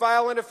repeat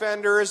violent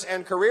offenders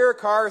and career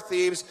car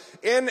thieves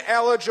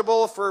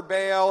ineligible for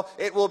bail.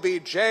 It will be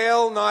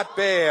jail, not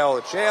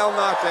bail. Jail,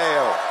 not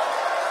bail.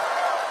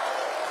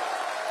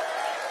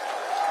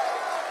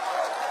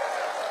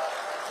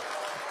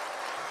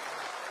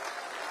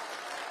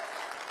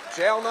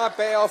 Jail, not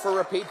bail for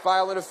repeat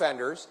violent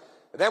offenders.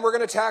 Then we're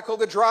going to tackle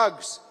the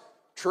drugs.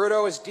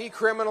 Trudeau has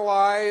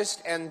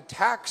decriminalized and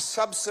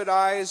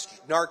tax-subsidized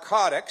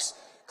narcotics,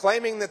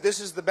 claiming that this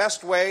is the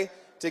best way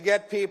to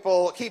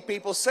keep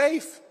people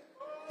safe.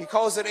 He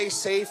calls it a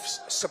safe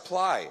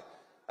supply.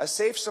 A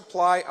safe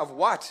supply of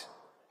what?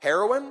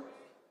 Heroin?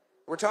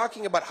 We're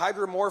talking about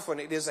hydromorphone.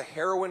 It is a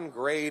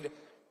heroin-grade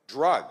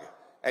drug,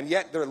 and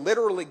yet they're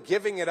literally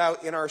giving it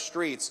out in our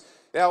streets.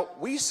 Now,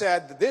 we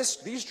said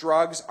these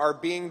drugs are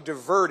being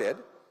diverted,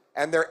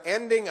 and they're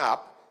ending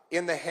up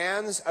in the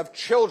hands of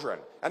children.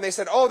 And they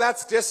said, oh,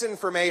 that's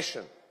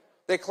disinformation.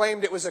 They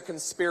claimed it was a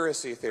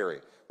conspiracy theory.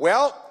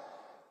 Well,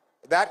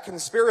 that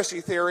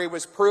conspiracy theory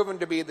was proven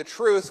to be the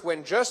truth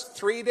when just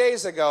 3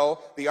 days ago,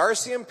 the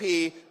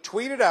RCMP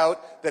tweeted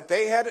out that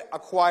they had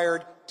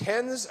acquired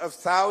tens of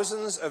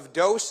thousands of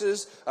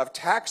doses of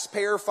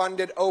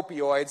taxpayer-funded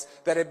opioids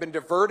that had been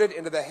diverted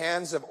into the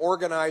hands of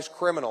organized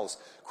criminals.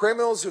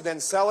 Criminals who then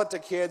sell it to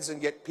kids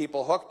and get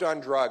people hooked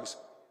on drugs.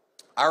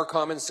 Our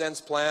common sense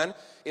plan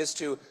is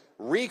to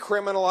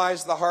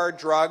recriminalize the hard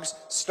drugs,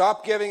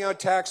 stop giving out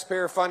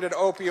taxpayer-funded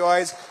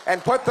opioids,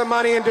 and put the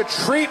money into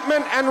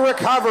treatment and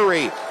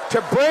recovery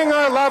to bring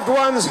our loved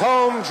ones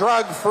home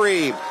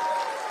drug-free.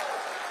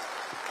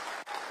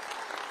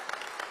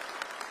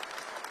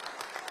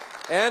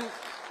 And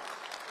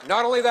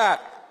not only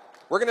that,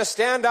 we're going to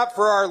stand up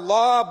for our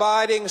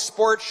law-abiding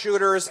sport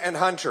shooters and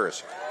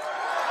hunters.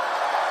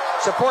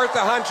 Support the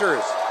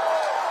hunters.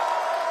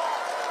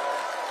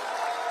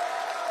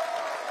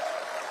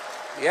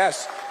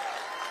 Yes.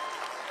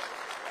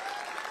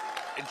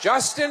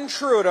 Justin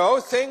Trudeau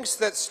thinks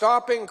that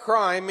stopping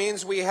crime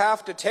means we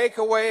have to take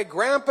away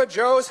Grandpa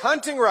Joe's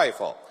hunting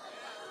rifle.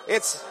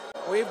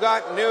 We've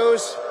got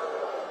news.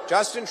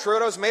 Justin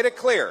Trudeau's made it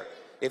clear.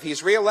 If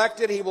he's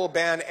re-elected, he will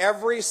ban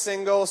every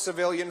single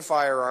civilian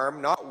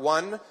firearm. Not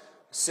one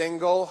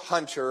single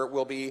hunter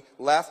will be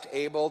left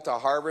able to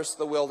harvest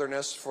the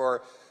wilderness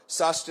for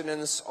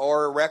sustenance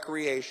or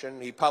recreation.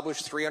 He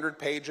published 300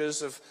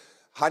 pages of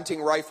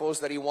hunting rifles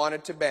that he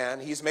wanted to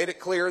ban. He's made it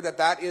clear that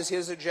that is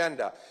his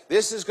agenda.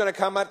 This is going to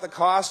come at the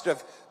cost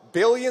of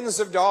billions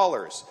of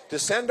dollars to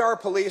send our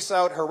police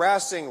out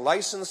harassing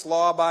licensed,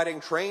 law-abiding,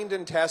 trained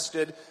and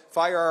tested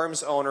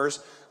firearms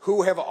owners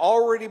who have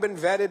already been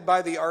vetted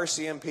by the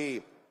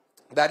RCMP.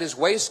 That is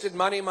wasted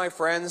money, my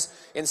friends.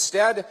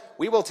 Instead,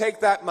 we will take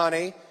that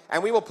money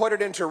and we will put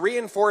it into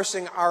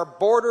reinforcing our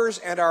borders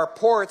and our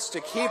ports to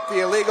keep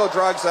the illegal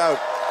drugs out.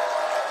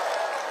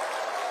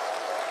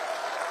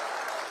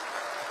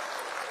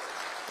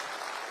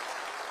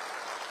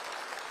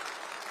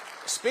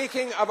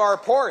 Speaking of our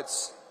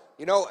ports,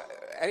 you know,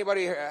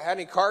 anybody had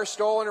any cars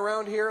stolen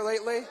around here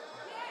lately?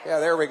 Yeah,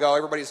 there we go.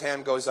 Everybody's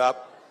hand goes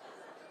up.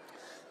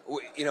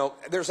 You know,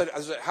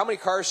 how many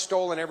cars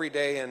stolen every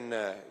day in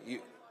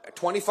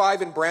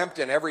 25 in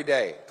Brampton every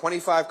day.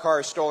 25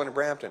 cars stolen in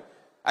Brampton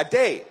a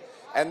day.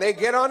 And they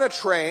get on a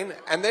train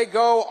and they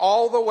go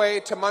all the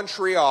way to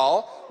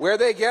Montreal, where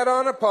they get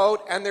on a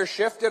boat and they're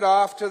shifted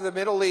off to the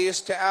Middle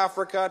East, to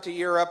Africa, to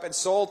Europe, and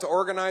sold to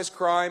organized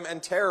crime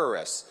and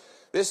terrorists.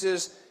 This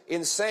is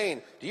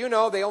insane. Do you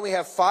know they only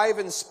have 5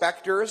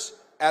 inspectors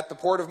at the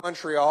Port of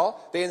Montreal?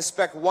 They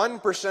inspect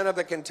 1% of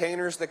the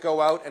containers that go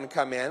out and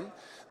come in.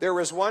 There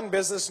was one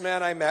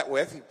businessman I met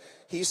with.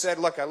 He said,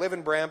 look, I live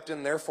in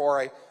Brampton,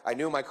 therefore I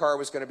knew my car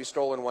was going to be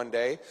stolen one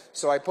day,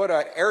 so I put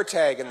an air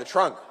tag in the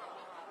trunk.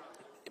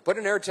 Put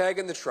an air tag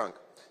in the trunk.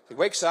 He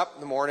wakes up in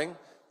the morning,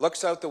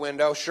 looks out the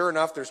window. Sure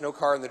enough, there's no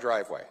car in the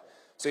driveway.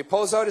 So he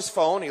pulls out his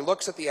phone, he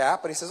looks at the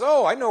app, and he says,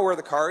 oh, I know where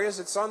the car is.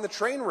 It's on the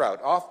train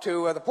route off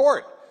to the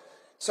port.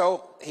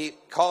 So he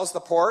calls the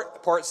port. The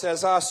port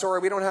says, sorry,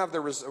 we don't have the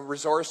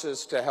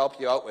resources to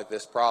help you out with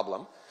this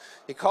problem.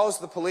 He calls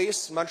the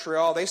police in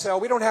Montreal. They say, oh,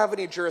 we don't have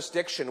any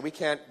jurisdiction. We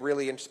can't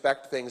really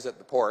inspect things at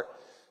the port.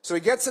 So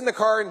he gets in the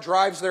car and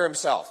drives there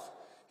himself.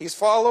 He's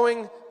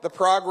following the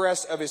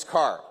progress of his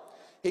car.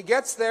 He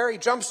gets there, he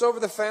jumps over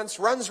the fence,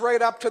 runs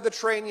right up to the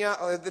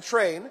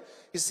train.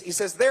 He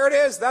says, there it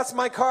is, that's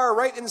my car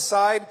right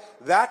inside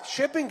that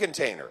shipping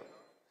container.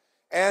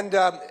 And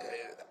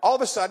all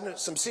of a sudden,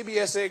 some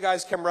CBSA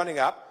guys come running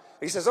up.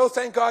 He says, oh,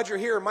 thank God you're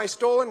here. My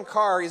stolen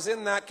car is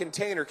in that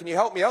container. Can you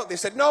help me out? They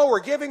said, no, we're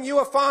giving you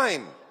a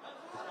fine.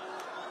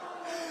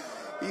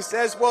 He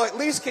says, well, at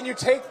least can you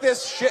take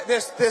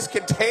this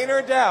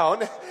container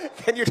down?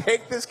 Can you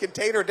take this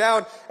container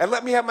down and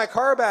let me have my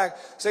car back?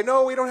 Say,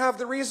 no, we don't have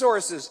the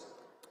resources.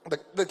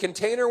 The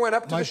container went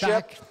up to the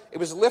ship. It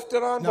was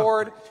lifted on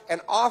board,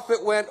 and off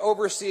it went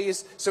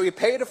overseas. So he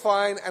paid a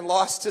fine and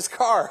lost his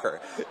car.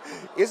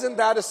 Isn't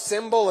that a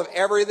symbol of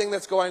everything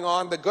that's going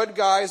on? The good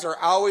guys are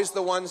always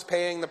the ones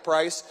paying the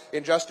price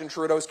in Justin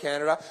Trudeau's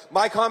Canada.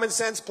 My common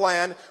sense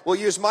plan will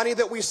use money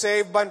that we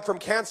save from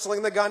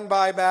canceling the gun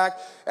buyback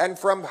and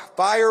from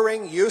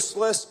firing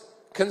useless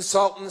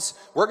consultants.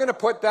 We're going to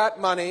put that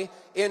money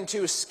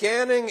into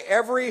scanning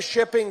every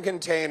shipping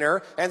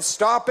container and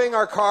stopping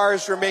our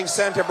cars from being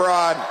sent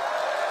abroad.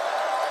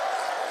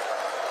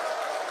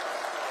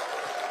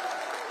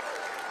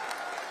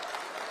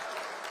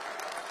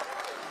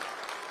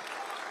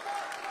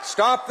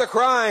 Stop the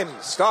crime.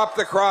 Stop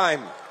the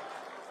crime.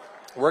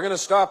 We're going to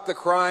stop the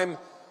crime.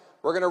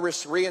 We're going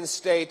to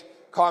reinstate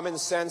common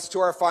sense to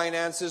our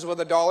finances with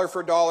a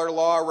dollar-for-dollar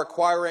law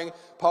requiring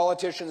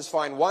politicians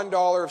find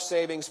 $1 of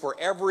savings for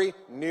every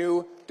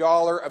new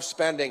dollar of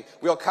spending.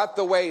 We'll cut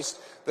the waste.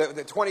 The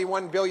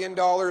 $21 billion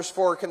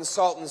for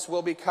consultants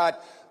will be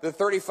cut. The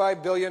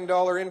 $35 billion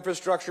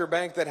infrastructure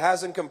bank that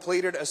hasn't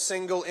completed a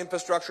single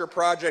infrastructure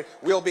project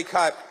will be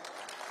cut.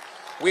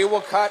 We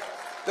will cut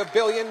the $1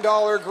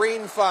 billion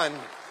green fund.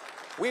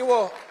 We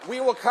will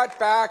cut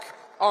back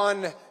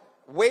on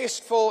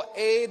wasteful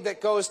aid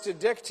that goes to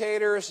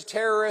dictators,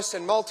 terrorists,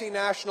 and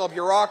multinational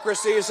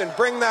bureaucracies and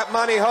bring that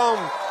money home.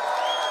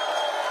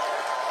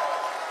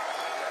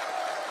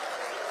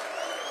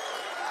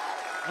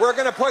 We're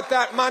going to put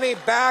that money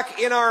back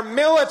in our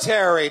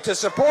military to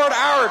support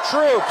our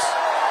troops.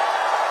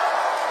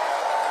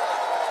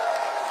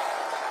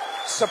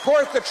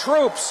 Support the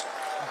troops.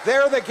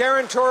 They're the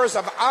guarantors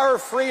of our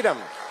freedom.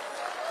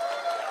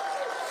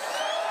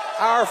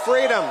 Our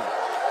freedom.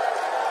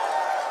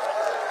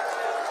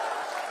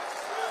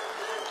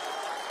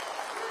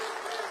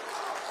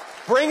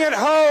 Bring it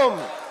home.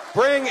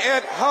 Bring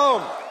it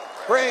home.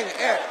 Bring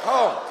it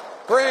home.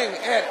 Bring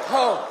it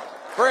home.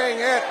 Bring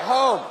it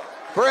home.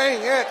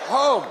 Bring it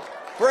home.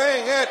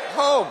 Bring it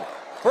home.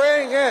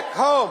 Bring it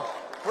home.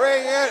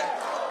 Bring it.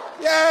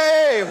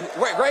 Yay!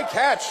 Great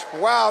catch.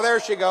 Wow, there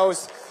she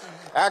goes.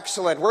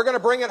 Excellent. We're going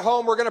to bring it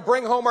home. We're going to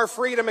bring home our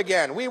freedom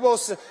again. We will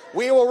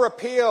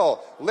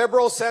repeal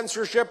liberal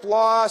censorship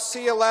law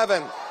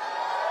C-11.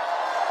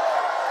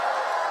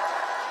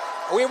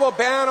 We will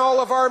ban all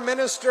of our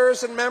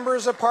ministers and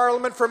members of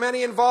parliament from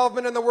any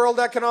involvement in the World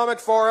Economic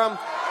Forum.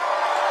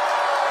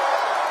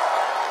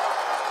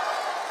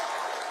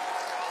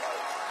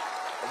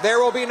 There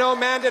will be no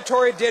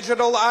mandatory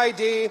digital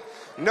ID,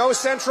 no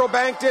central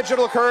bank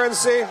digital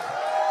currency.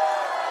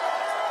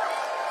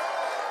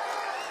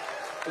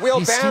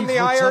 We'll ban the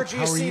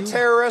IRGC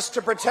terrorists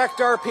to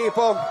protect our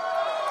people.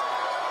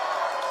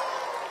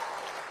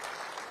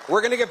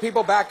 We're going to give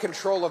people back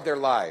control of their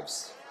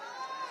lives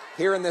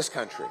here in this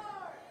country.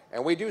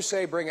 And we do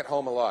say bring it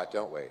home a lot,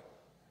 don't we?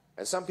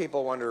 And some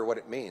people wonder what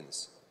it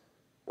means.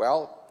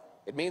 Well,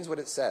 it means what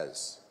it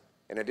says.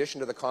 In addition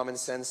to the common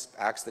sense,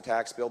 axe the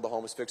tax, build the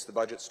homes, fix the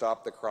budget,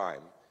 stop the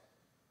crime.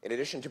 In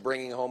addition to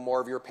bringing home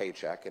more of your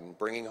paycheck and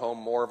bringing home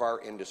more of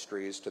our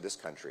industries to this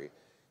country,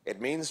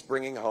 it means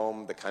bringing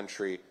home the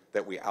country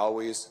that we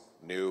always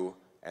knew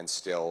and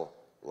still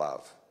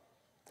love.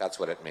 That's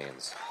what it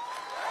means.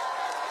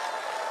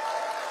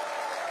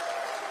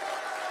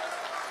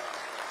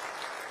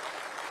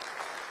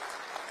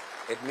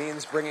 It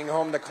means bringing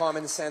home the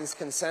common sense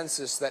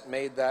consensus that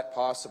made that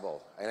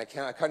possible. In a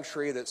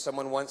country that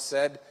someone once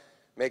said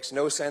makes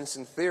no sense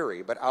in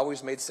theory, but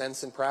always made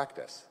sense in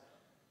practice.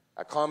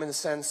 A common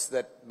sense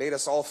that made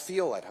us all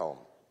feel at home.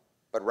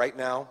 But right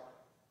now,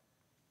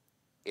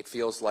 it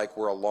feels like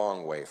we're a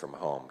long way from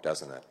home,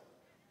 doesn't it?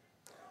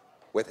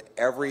 With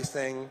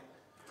everything,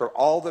 for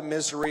all the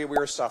misery we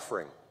are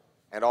suffering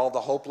and all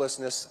the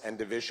hopelessness and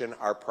division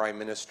our Prime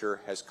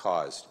Minister has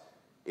caused,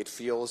 it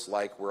feels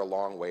like we're a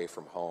long way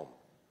from home.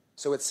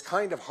 So it's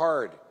kind of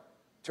hard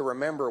to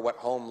remember what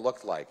home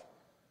looked like,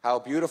 how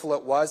beautiful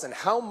it was, and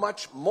how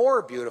much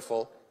more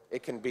beautiful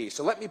it can be.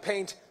 So let me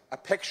paint a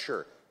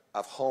picture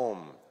of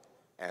home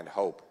and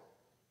hope.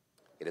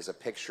 It is a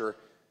picture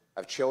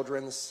of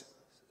children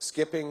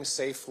skipping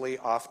safely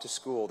off to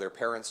school, their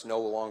parents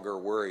no longer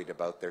worried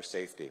about their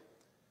safety.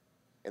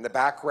 In the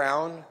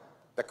background,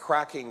 the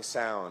cracking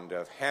sound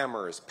of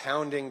hammers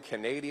pounding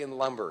Canadian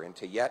lumber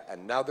into yet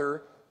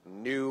another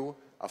new,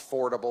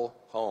 affordable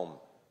home.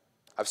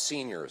 Of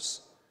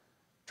seniors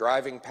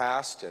driving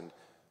past and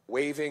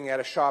waving at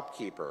a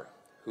shopkeeper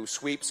who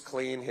sweeps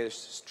clean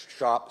his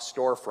shop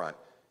storefront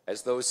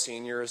as those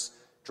seniors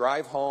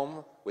drive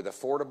home with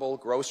affordable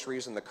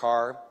groceries in the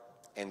car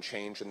and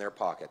change in their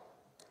pocket.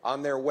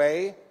 On their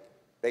way,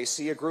 they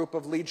see a group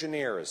of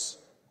Legionnaires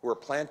who are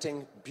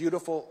planting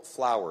beautiful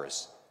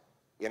flowers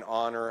in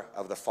honor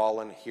of the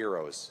fallen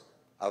heroes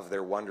of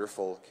their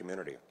wonderful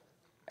community.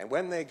 And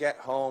when they get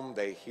home,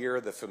 they hear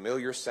the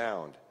familiar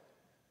sound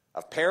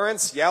of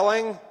parents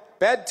yelling,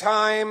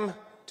 "Bedtime,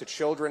 to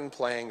children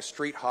playing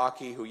street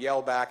hockey who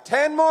yell back,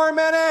 10 more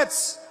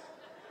minutes!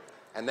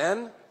 And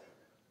then,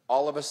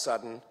 all of a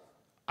sudden,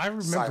 I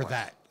remember silence.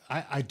 that.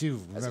 I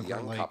do remember. As a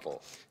young like,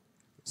 couple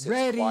sits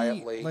ready,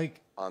 quietly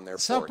like, on their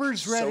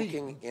supper's porch, ready.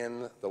 soaking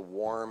in the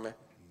warm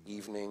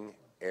evening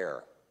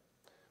air,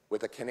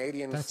 with a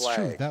Canadian That's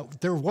flag true.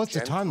 There was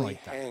a time gently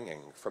like that.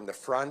 hanging from the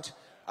front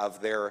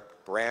of their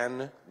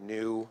brand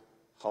new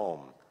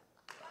home.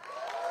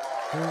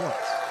 There was.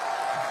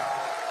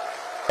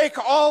 Make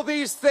all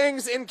these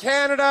things in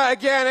Canada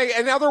again.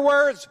 In other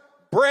words,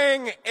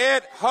 bring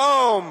it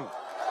home.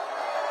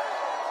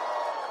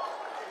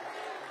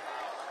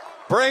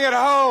 Bring it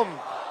home.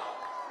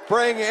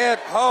 Bring it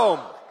home.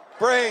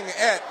 Bring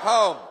it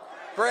home.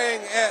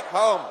 Bring it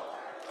home.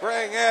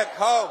 Bring it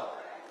home.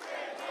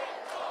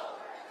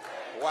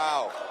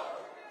 Wow.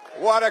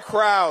 What a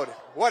crowd.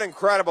 What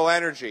incredible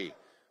energy.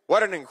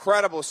 What an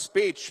incredible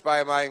speech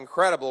by my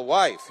incredible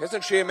wife.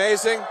 Isn't she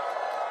amazing?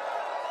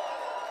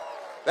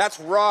 That's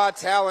raw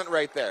talent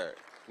right there.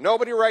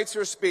 Nobody writes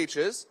her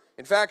speeches.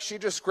 In fact, she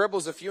just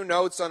scribbles a few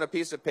notes on a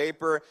piece of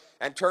paper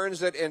and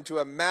turns it into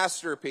a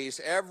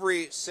masterpiece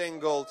every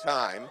single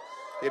time.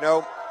 You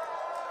know,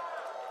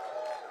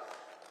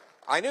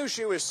 I knew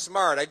she was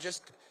smart.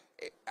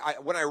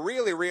 When I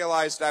really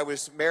realized I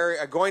was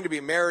going to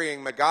be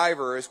marrying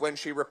MacGyver is when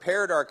she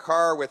repaired our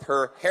car with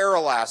her hair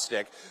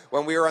elastic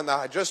when we were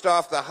just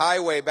off the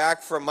highway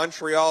back from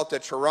Montreal to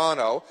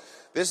Toronto.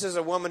 This is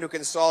a woman who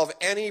can solve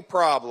any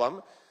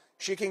problem.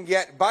 She can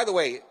get, by the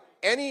way,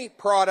 any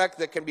product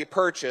that can be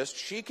purchased,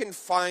 she can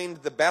find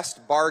the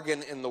best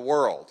bargain in the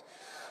world.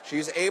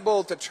 She's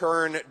able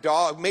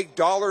to make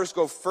dollars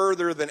go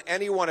further than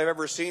anyone I've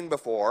ever seen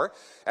before.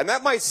 And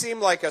that might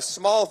seem like a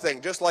small thing,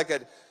 just like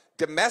a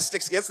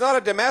domestic skill. It's not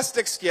a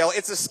domestic skill.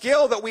 It's a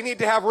skill that we need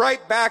to have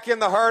right back in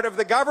the heart of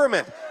the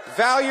government.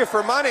 Value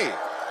for money.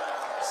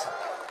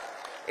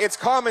 It's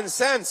common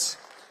sense.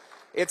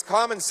 It's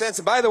common sense.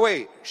 And by the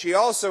way, she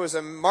also is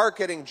a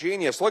marketing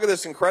genius. Look at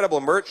this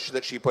incredible merch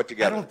that she put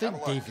together. I don't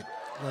think, David,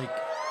 like,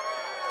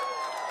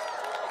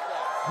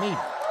 maybe.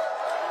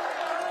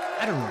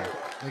 I don't know.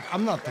 Like,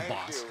 I'm not the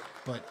boss,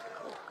 but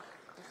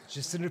it's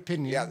just an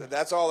opinion. Yeah,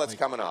 that's all that's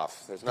coming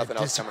off. There's nothing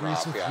else coming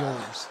off. With Yeah.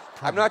 yours,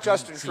 I'm not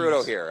Justin seems.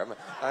 Trudeau here.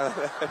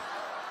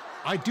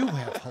 I do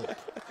have hope.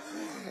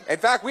 In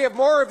fact, we have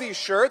more of these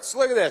shirts.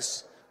 Look at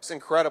this. These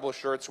incredible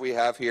shirts we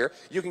have here.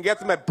 You can get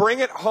them at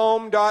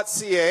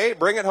bringithome.ca.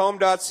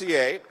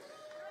 Bringithome.ca.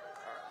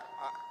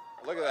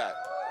 Look at that.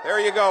 There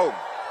you go.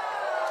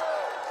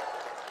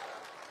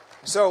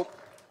 So,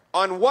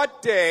 on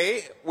what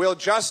day will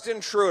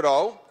Justin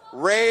Trudeau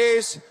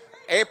raise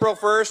April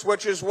 1st,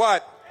 which is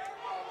what?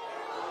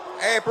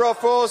 April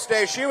Fool's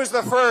Day. She was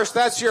the first.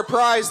 That's your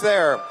prize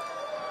there.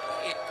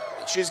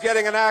 She's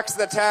getting an Axe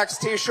the Tax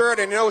t-shirt,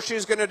 and you know what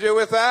she's going to do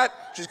with that?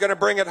 She's going to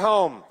bring it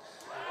home.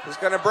 She's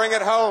going to bring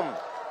it home.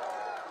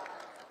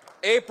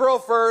 April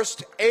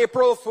 1st,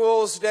 April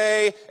Fool's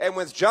Day, and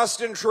with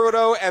Justin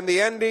Trudeau and the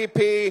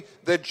NDP,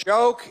 the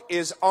joke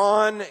is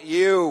on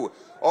you.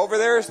 Over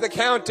there's the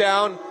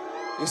countdown.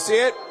 You see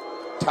it?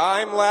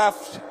 Time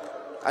left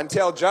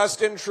until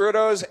Justin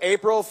Trudeau's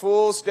April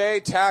Fool's Day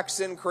tax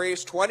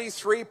increase.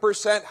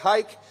 23%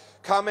 hike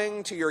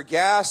coming to your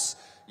gas,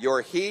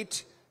 your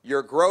heat,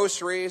 your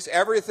groceries,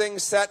 everything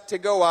set to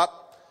go up.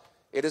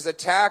 It is a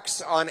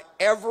tax on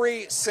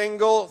every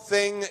single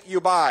thing you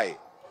buy.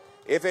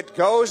 If it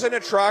goes in a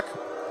truck,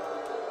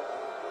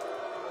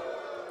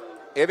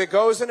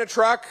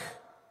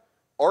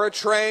 or a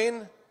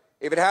train,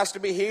 if it has to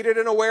be heated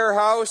in a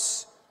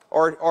warehouse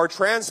or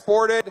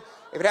transported,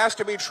 if it has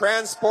to be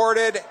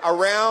transported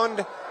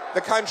around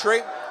the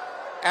country,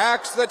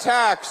 axe the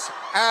tax,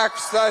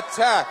 axe the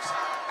tax,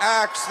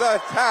 axe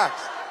the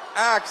tax,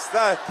 axe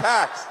the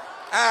tax,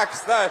 axe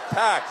the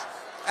tax,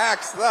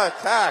 axe the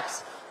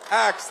tax,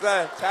 axe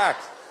the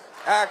tax,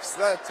 axe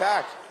the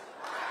tax.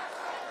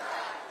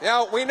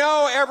 Now, we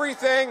know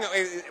everything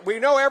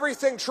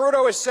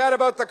Trudeau has said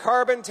about the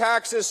carbon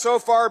tax has so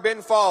far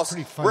been false.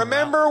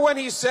 Remember when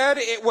he said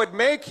it would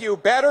make you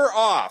better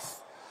off?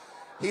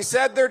 He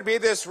said there'd be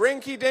this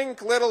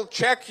rinky-dink little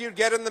check you'd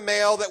get in the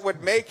mail that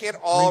would make it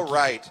all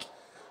right.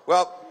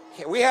 Well,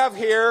 we have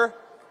here,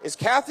 is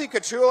Kathy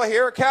Katula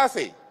here?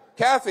 Kathy,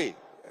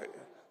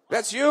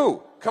 that's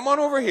you. Come on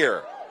over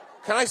here.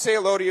 Can I say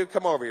hello to you?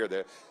 Come over here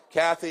there.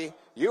 Kathy,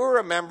 you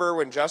remember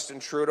when Justin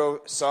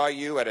Trudeau saw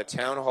you at a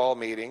town hall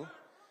meeting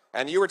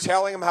and you were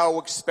telling him how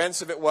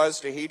expensive it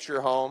was to heat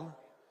your home?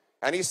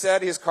 And he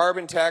said his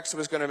carbon tax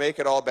was going to make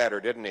it all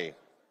better, didn't he?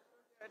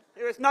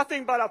 It was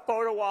nothing but a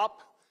photo op.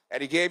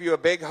 And he gave you a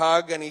big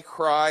hug and he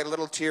cried, a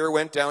little tear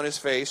went down his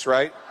face,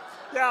 right?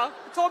 Yeah,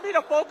 he told me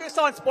to focus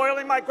on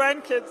spoiling my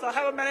grandkids. I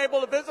haven't been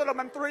able to visit them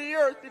in 3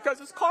 years because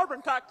his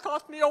carbon tax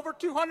cost me over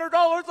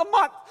 $200 a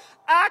month.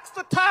 Axe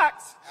the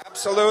tax.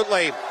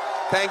 Absolutely.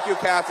 Thank you,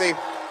 Kathy.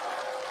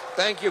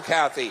 Thank you,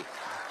 Kathy.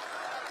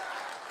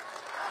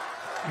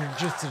 You're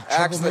just a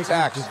Axe the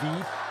tax.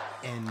 David,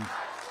 and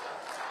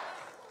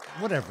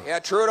whatever. Yeah,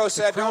 Trudeau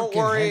said, don't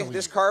worry, handle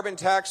this you. carbon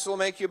tax will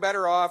make you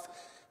better off.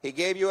 He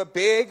gave you a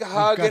big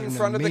hug in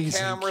front of the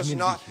cameras.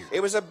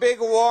 It was a big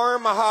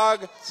warm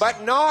hug,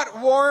 but not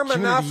warm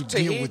enough to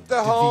heat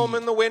the home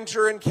in the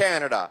winter in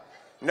Canada.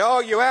 No,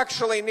 you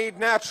actually need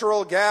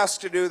natural gas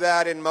to do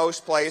that in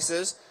most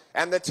places,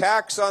 and the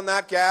tax on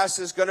that gas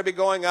is going to be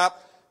going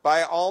up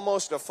by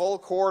almost a full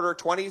quarter,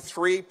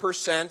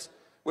 23%,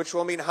 which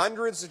will mean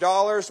hundreds of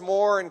dollars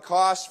more in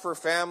costs for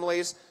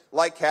families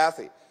like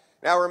Kathy.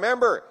 Now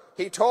remember,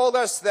 he told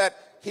us that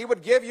he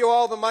would give you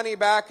all the money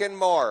back and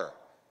more.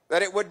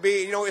 That it would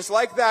be, you know, it's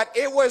like that.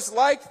 It was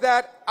like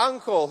that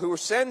uncle who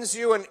sends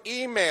you an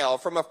email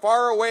from a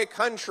faraway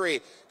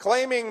country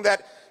claiming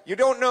that you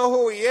don't know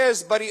who he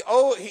is, but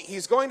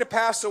he's going to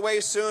pass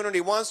away soon and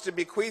he wants to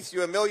bequeath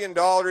you $1 million.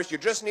 You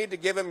just need to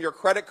give him your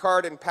credit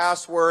card and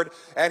password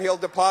and he'll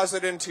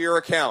deposit into your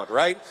account,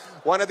 right?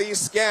 One of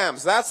these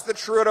scams. That's the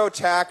Trudeau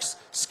tax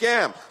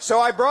scam. So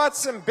I brought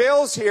some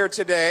bills here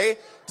today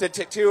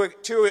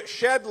to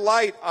shed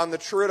light on the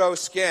Trudeau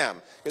scam.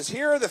 Because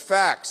here are the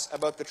facts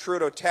about the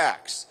Trudeau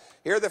tax.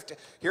 Here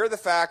are the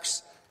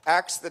facts,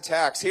 acts the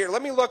tax. Here,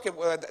 let me look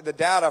at the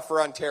data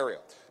for Ontario.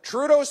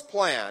 Trudeau's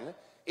plan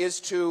is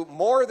to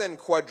more than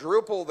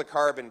quadruple the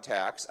carbon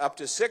tax, up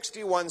to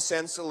 61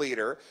 cents a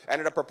litre,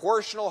 and at a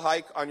proportional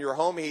hike on your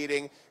home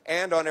heating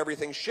and on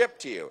everything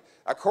shipped to you.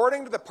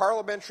 According to the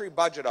parliamentary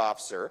budget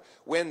officer,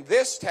 when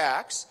this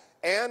tax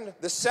and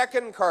the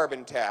second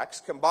carbon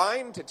tax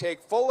combine to take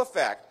full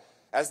effect,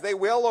 as they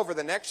will over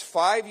the next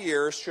 5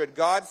 years, should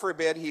God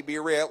forbid he be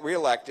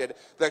re-elected,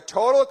 the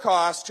total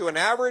cost to an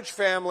average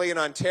family in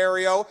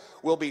Ontario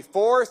will be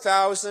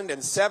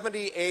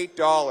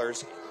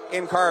 $4,078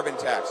 in carbon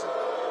taxes.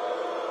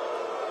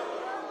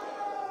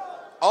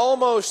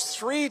 Almost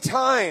 3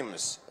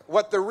 times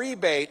what the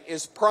rebate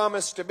is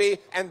promised to be,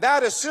 and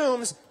that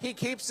assumes he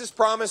keeps his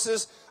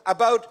promises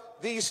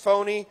about these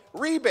phony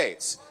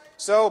rebates.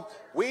 So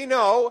we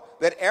know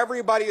that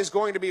everybody is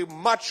going to be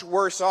much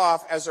worse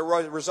off as a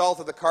result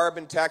of the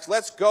carbon tax.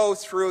 Let's go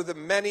through the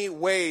many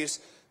ways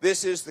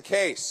this is the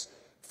case.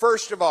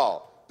 First of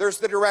all, there's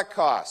the direct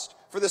cost.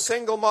 For the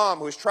single mom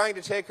who's trying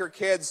to take her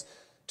kids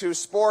to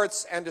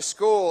sports and to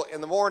school in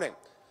the morning,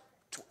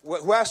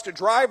 who has to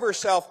drive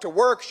herself to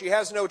work, she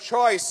has no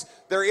choice.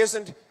 There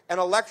isn't an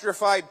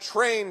electrified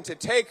train to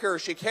take her.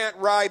 She can't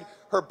ride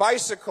her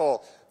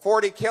bicycle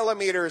 40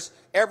 kilometers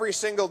every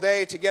single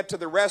day to get to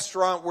the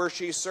restaurant where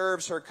she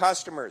serves her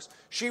customers.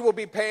 She will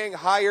be paying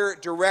higher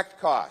direct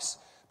costs.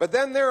 But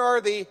then there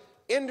are the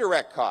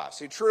indirect costs.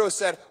 See, Trudeau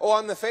said, oh,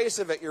 on the face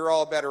of it, you're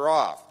all better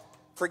off.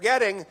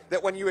 Forgetting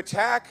that when you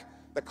attack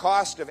the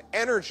cost of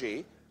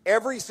energy,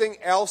 everything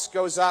else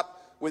goes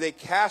up with a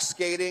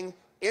cascading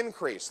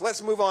increase.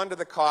 Let's move on to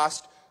the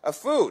cost of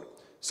food.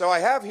 So I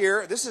have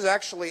here, this is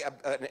actually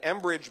an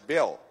Enbridge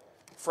bill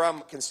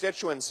from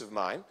constituents of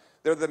mine.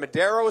 They're the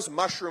Madero's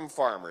mushroom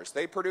farmers.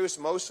 They produce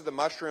most of the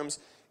mushrooms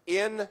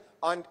in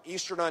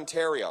Eastern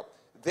Ontario.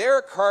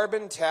 Their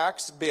carbon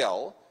tax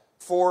bill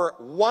for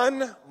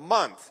 1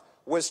 month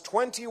was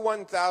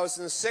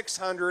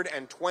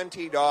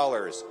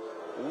 $21,620.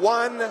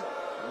 1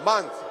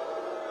 month.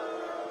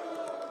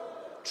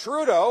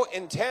 Trudeau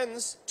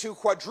intends to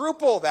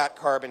quadruple that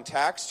carbon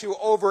tax to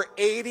over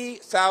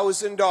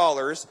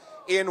 $80,000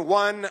 in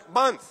 1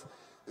 month.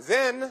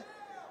 Then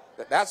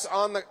that's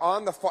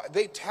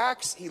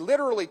he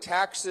literally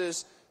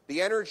taxes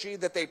the energy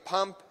that they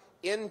pump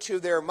into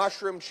their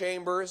mushroom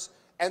chambers,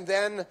 and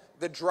then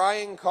the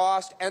drying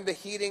cost and the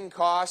heating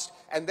cost,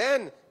 and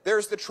then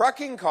there's the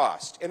trucking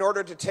cost in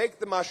order to take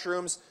the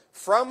mushrooms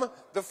from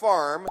the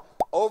farm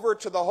over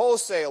to the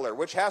wholesaler,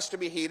 which has to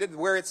be heated,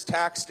 where it's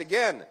taxed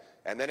again.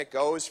 And then it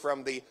goes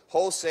from the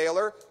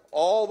wholesaler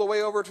all the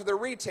way over to the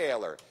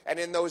retailer. And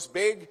in those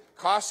big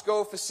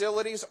Costco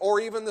facilities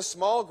or even the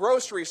small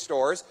grocery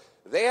stores,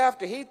 they have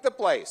to heat the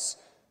place.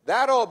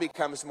 That all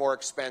becomes more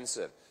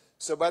expensive.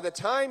 So by the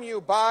time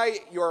you buy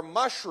your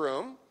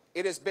mushroom,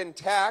 it has been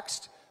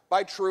taxed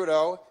by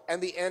Trudeau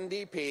and the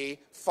NDP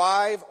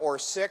 5 or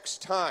 6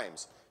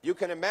 times. You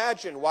can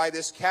imagine why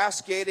this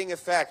cascading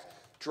effect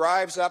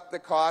drives up the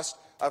cost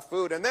of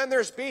food. And then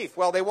there's beef.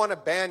 Well, they want to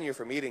ban you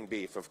from eating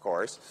beef, of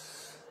course.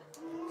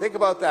 Think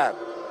about that.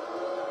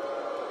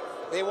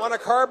 They want to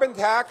carbon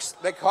tax.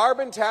 They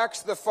carbon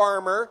tax the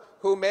farmer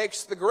who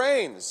makes the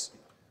grains.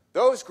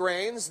 Those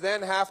grains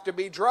then have to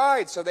be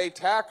dried, so they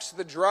tax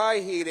the dry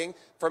heating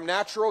from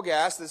natural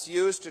gas that's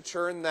used to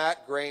turn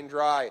that grain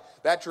dry.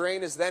 That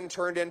grain is then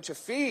turned into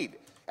feed,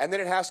 and then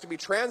it has to be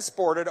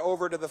transported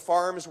over to the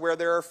farms where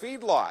there are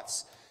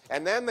feedlots.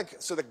 And then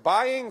the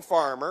buying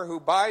farmer who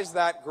buys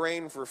that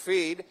grain for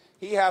feed,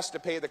 he has to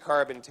pay the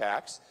carbon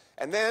tax.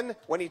 And then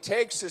when he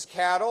takes his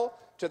cattle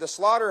to the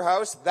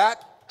slaughterhouse,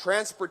 that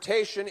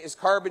transportation is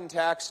carbon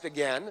taxed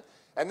again.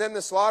 And then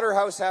the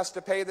slaughterhouse has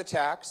to pay the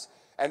tax.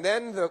 And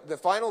then the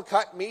final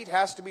cut meat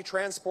has to be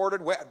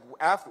transported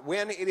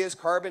when it is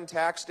carbon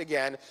taxed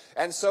again.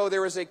 And so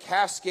there is a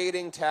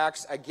cascading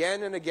tax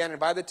again and again. And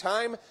by the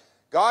time,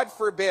 God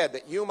forbid,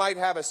 that you might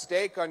have a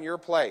steak on your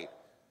plate,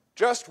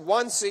 just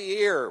once a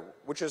year,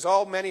 which is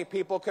all many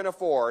people can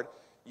afford,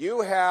 you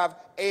have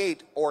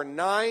 8 or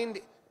 9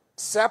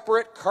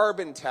 separate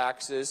carbon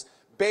taxes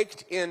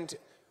baked in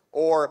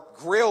or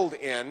grilled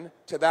in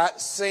to that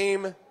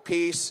same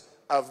piece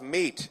of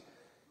meat.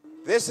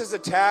 This is a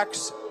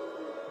tax.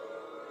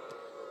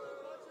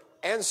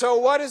 And so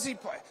what is he?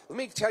 Let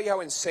me tell you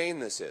how insane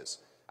this is.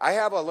 I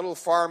have a little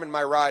farm in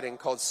my riding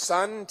called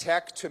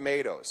SunTech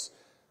Tomatoes.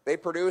 They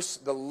produce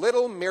the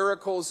little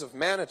miracles of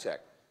Manotick.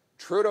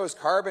 Trudeau's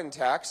carbon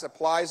tax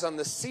applies on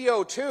the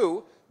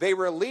CO2 they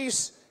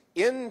release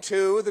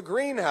into the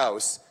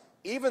greenhouse,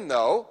 even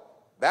though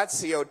that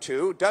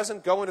CO2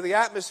 doesn't go into the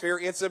atmosphere.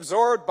 It's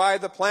absorbed by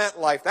the plant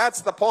life.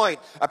 That's the point.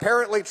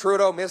 Apparently,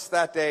 Trudeau missed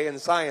that day in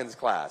science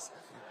class.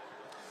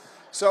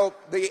 So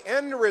the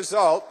end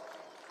result,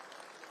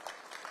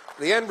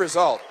 the end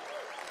result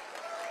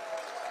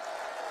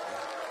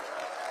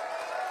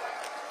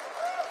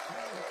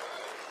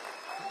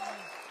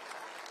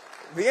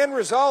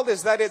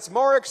is that it's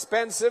more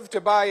expensive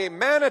to buy a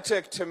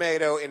Manotick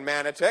tomato in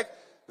Manotick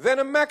than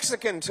a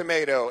Mexican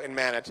tomato in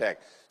Manotick.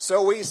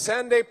 So we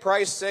send a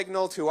price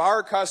signal to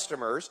our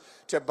customers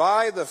to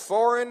buy the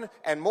foreign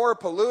and more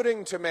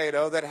polluting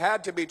tomato that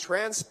had to be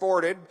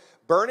transported,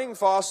 burning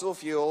fossil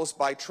fuels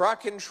by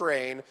truck and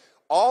train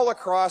all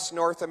across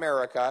North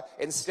America,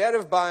 instead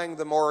of buying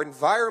the more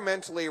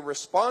environmentally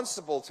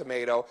responsible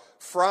tomato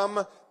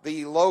from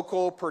the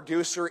local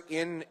producer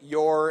in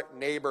your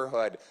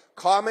neighborhood.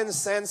 Common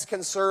sense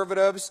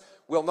conservatives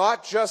will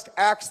not just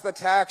axe the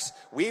tax,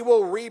 we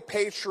will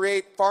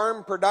repatriate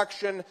farm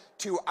production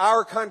to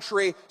our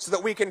country so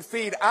that we can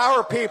feed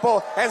our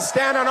people and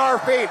stand on our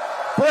feet.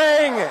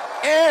 Bring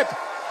it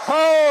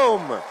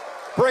home!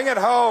 Bring it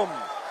home!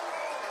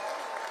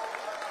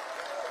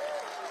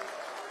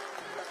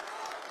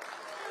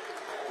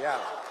 Yeah.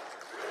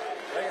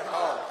 Bring it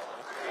home.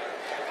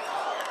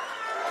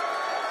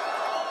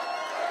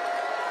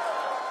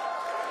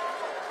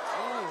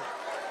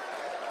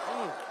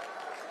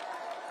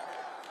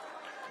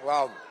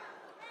 Well,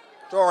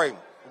 sorry.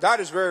 That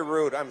is very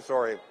rude. I'm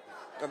sorry.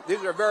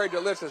 These are very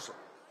delicious.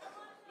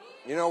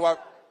 You know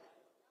what?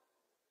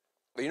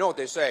 You know what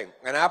they say.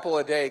 An apple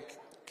a day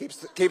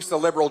keeps the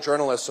liberal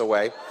journalists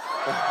away.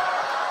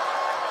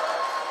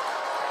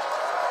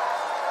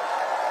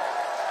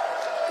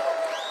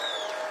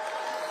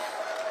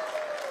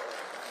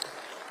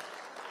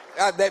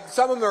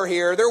 Some of them are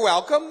here. They're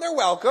welcome. They're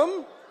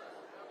welcome.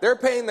 They're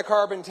paying the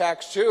carbon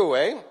tax too,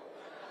 eh?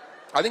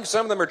 I think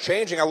some of them are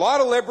changing. A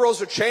lot of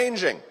liberals are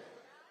changing.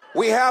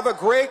 We have a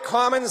great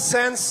common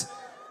sense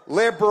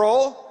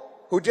liberal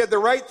who did the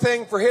right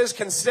thing for his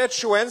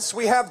constituents.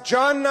 We have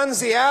John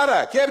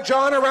Nunziata. Give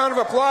John a round of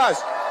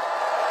applause.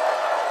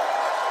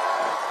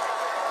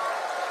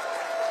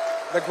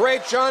 The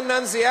great John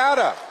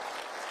Nunziata.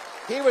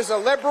 He was a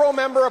liberal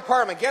member of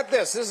Parliament. Get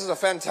this. This is a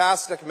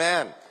fantastic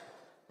man.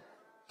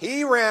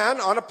 He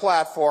ran on a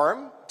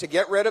platform to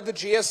get rid of the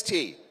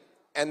GST.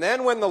 And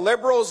then when the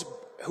Liberals,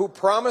 who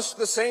promised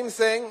the same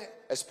thing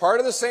as part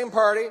of the same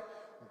party,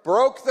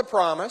 broke the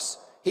promise,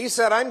 he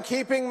said, I'm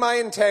keeping my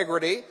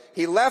integrity.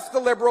 He left the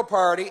Liberal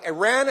Party,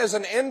 ran as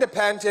an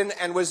independent,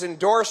 and was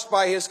endorsed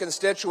by his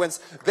constituents.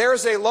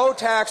 There's a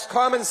low-tax,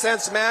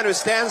 common-sense man who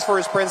stands for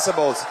his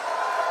principles.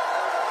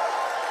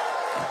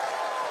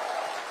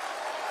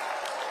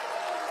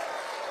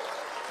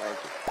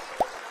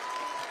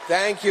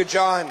 Thank you,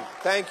 John.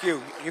 Thank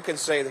you. You can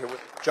say there.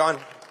 John,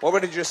 what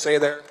did you just say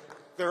there?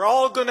 They're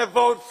all going to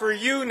vote for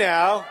you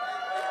now,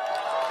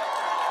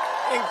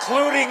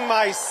 including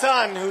my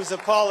son, who's a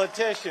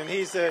politician.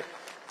 He's a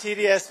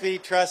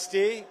TDSV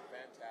trustee.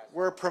 Fantastic.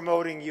 We're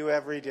promoting you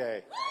every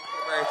day.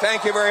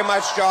 Thank you very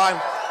much, John.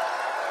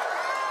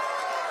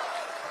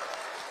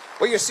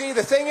 Well, you see,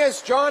 the thing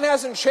is, John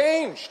hasn't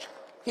changed.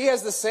 He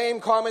has the same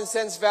common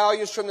sense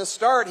values from the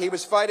start. He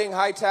was fighting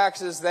high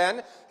taxes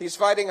then. He's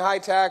fighting high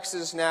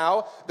taxes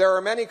now. There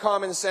are many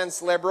common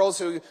sense liberals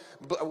who,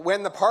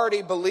 when the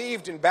party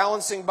believed in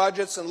balancing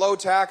budgets and low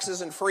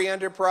taxes and free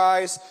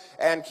enterprise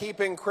and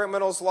keeping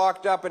criminals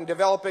locked up and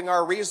developing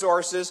our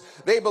resources,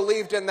 they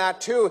believed in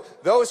that too.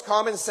 Those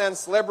common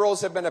sense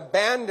liberals have been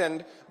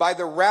abandoned by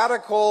the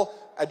radical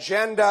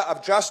agenda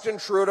of Justin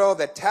Trudeau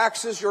that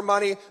taxes your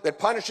money, that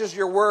punishes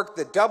your work,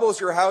 that doubles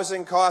your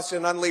housing costs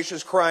and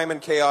unleashes crime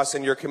and chaos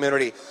in your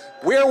community.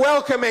 We're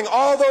welcoming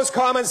all those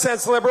common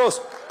sense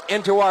liberals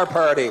into our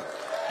party.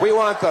 We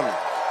want them.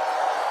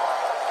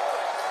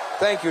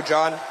 Thank you,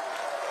 John.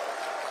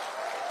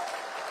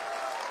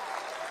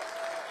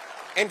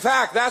 In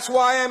fact, that's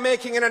why I'm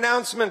making an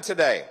announcement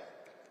today.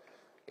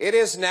 It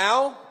is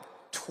now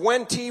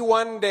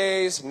 21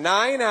 days,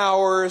 9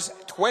 hours,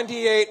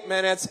 28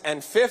 minutes,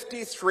 and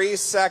 53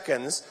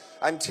 seconds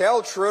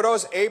until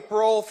Trudeau's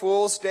April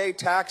Fool's Day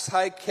tax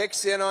hike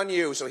kicks in on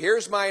you. So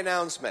here's my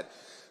announcement.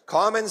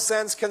 Common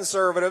sense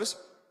conservatives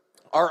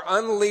are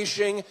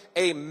unleashing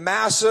a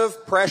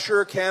massive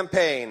pressure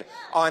campaign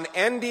on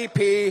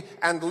NDP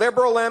and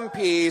Liberal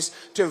MPs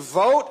to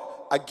vote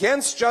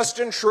against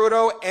Justin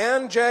Trudeau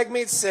and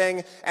Jagmeet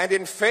Singh and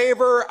in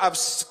favor of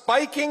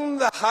spiking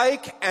the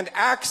hike and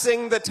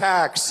axing the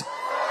tax.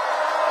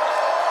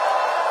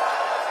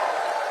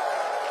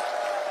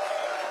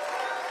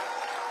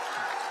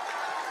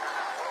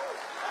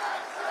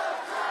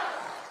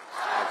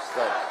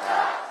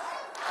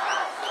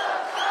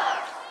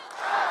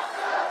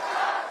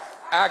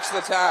 Axe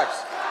the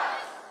tax.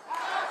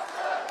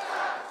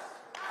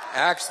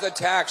 Axe the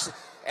tax.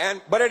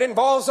 But it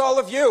involves all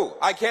of you.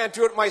 I can't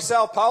do it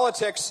myself.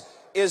 Politics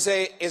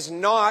is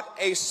not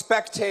a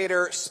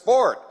spectator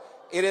sport.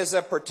 It is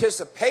a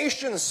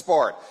participation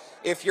sport.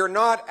 If you're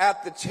not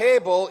at the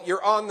table,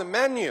 you're on the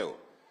menu.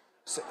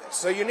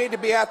 So you need to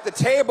be at the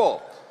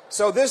table.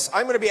 So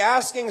I'm going to be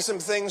asking some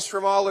things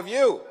from all of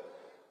you.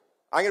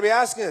 I'm going to be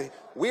asking,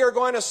 we are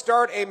going to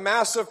start a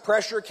massive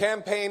pressure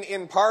campaign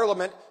in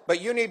Parliament, but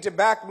you need to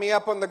back me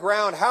up on the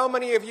ground. How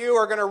many of you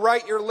are going to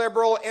write your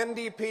Liberal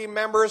NDP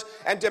members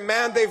and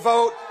demand they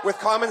vote with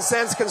common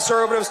sense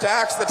Conservatives to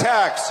axe the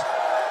tax?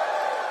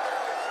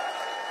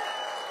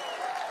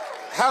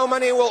 How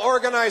many will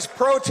organize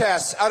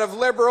protests out of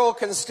Liberal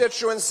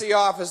constituency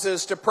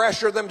offices to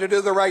pressure them to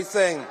do the right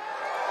thing?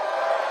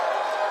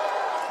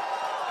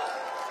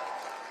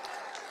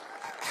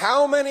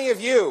 How many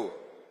of you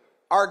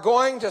are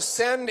going to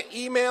send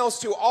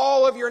emails to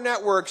all of your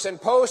networks and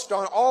post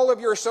on all of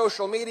your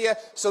social media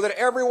so that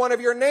every one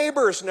of your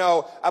neighbors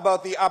know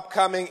about the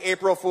upcoming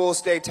April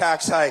Fool's Day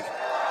tax hike?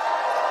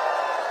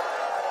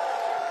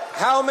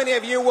 How many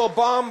of you will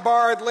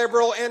bombard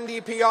Liberal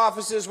NDP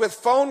offices with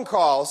phone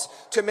calls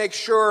to make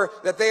sure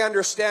that they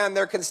understand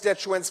their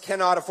constituents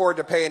cannot afford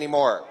to pay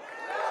anymore?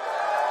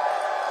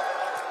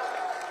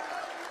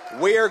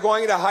 We are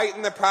going to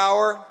heighten the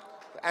power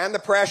and the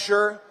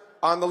pressure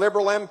on the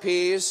Liberal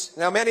MPs.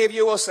 Now, many of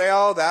you will say,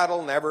 oh,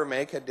 that'll never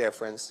make a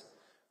difference.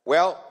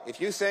 Well,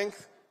 if you think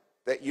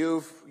that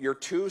you're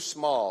too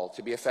small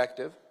to be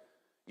effective,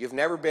 you've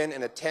never been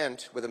in a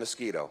tent with a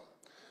mosquito.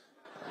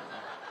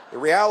 The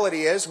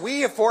reality is,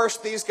 we have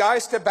forced these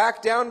guys to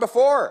back down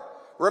before.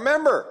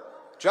 Remember,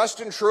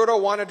 Justin Trudeau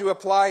wanted to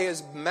apply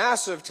his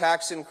massive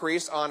tax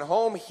increase on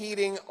home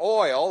heating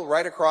oil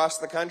right across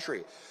the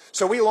country.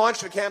 So we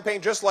launched a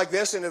campaign just like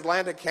this in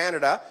Atlantic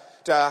Canada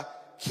to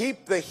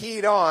keep the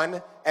heat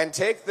on and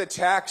take the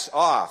tax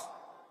off.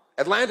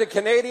 Atlantic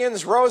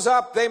Canadians rose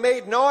up, they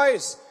made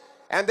noise,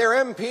 and their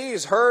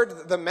MPs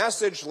heard the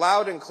message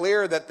loud and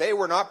clear that they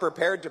were not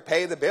prepared to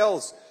pay the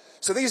bills.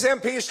 So these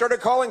MPs started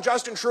calling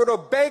Justin Trudeau,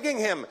 begging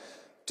him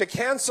to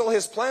cancel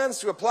his plans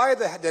to apply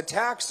the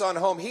tax on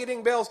home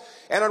heating bills.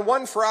 And on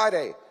one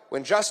Friday,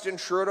 when Justin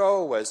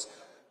Trudeau was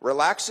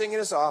relaxing in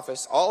his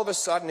office, all of a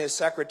sudden his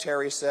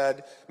secretary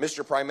said,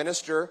 Mr. Prime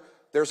Minister,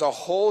 there's a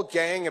whole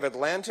gang of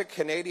Atlantic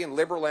Canadian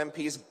Liberal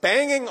MPs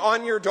banging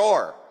on your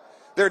door.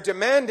 They're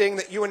demanding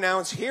that you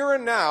announce here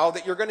and now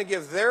that you're going to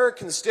give their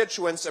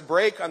constituents a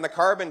break on the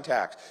carbon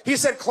tax. He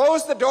said,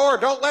 close the door,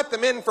 don't let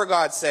them in, for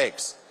God's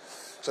sakes.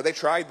 So they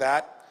tried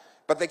that,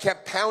 but they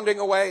kept pounding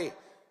away,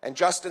 and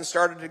Justin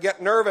started to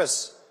get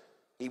nervous.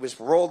 He was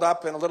rolled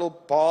up in a little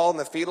ball in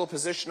the fetal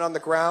position on the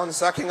ground,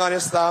 sucking on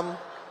his thumb.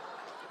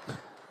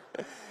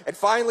 And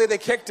finally, they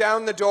kicked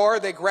down the door,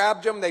 they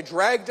grabbed him, they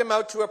dragged him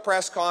out to a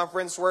press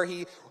conference where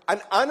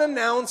an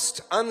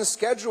unannounced,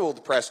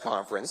 unscheduled press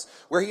conference,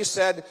 where he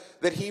said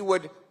that he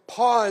would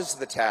pause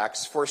the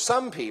tax for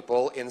some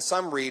people in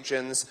some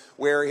regions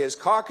where his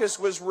caucus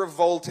was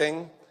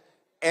revolting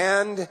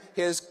and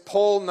his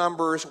poll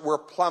numbers were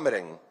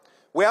plummeting.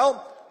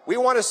 Well, we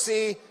want to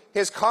see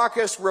his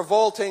caucus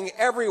revolting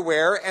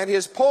everywhere and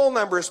his poll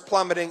numbers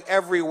plummeting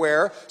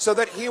everywhere so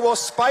that he will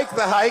spike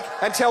the hike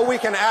until we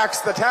can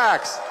axe the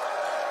tax.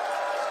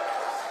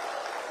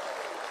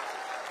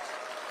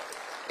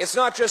 It's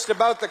not just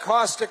about the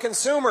cost to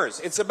consumers.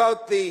 It's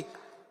about the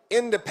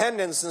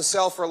independence and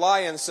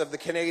self-reliance of the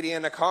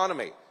Canadian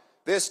economy.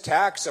 This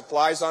tax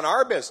applies on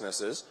our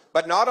businesses,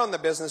 but not on the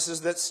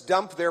businesses that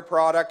dump their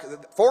product,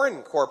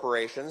 foreign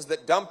corporations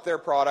that dump their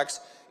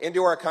products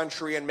into our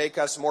country and make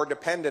us more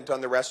dependent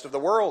on the rest of the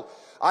world.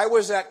 I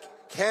was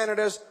at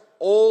Canada's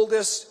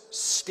oldest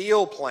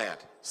steel plant,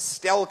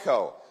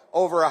 Stelco,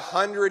 over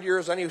 100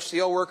 years. Any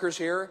steel workers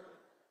here?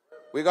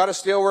 We got a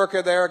steel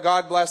worker there.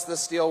 God bless the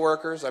steel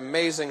workers,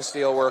 amazing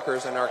steel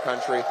workers in our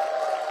country.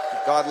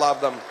 God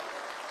love them.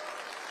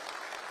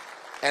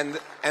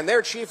 And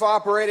their chief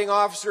operating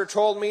officer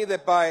told me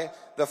that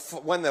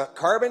when the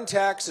carbon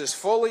tax is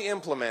fully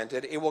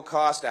implemented, it will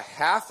cost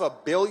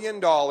 $500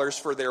 million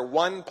for their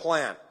one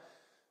plant.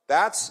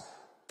 That's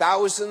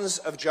thousands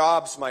of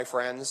jobs, my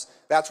friends.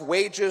 That's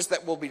wages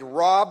that will be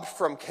robbed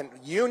from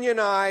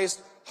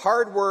unionized,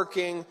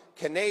 hardworking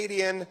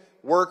Canadian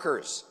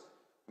workers.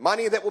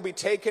 Money that will be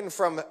taken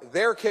from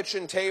their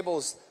kitchen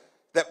tables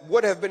that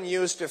would have been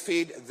used to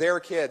feed their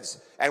kids.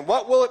 And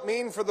what will it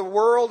mean for the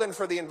world and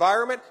for the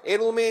environment?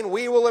 It'll mean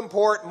we will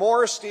import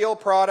more steel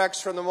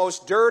products from the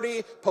most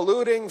dirty,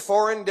 polluting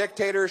foreign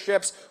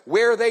dictatorships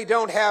where they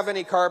don't have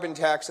any carbon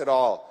tax at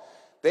all.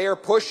 They are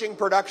pushing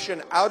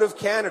production out of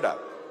Canada.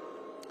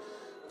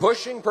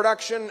 Pushing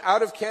production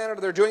out of Canada.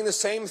 They're doing the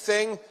same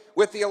thing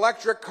with the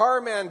electric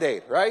car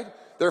mandate, right?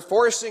 They're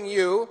forcing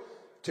you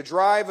to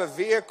drive a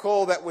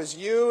vehicle that was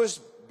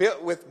used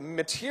with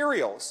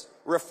materials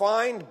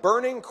refined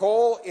burning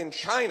coal in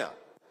China.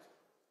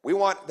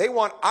 They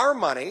want our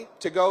money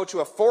to go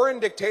to a foreign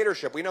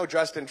dictatorship. We know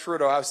Justin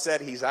Trudeau has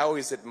said he's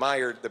always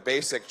admired the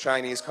basic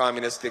Chinese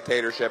communist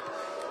dictatorship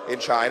in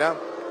China.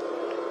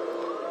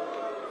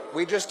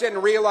 We just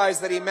didn't realize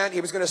that he meant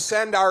he was going to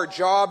send our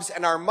jobs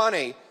and our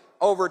money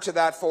over to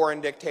that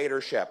foreign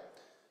dictatorship.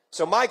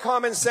 So my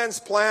common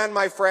sense plan,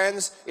 my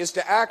friends, is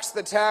to axe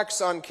the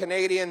tax on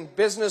Canadian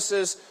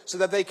businesses so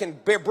that they can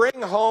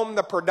bring home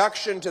the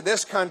production to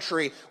this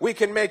country. We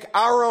can make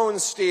our own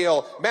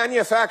steel,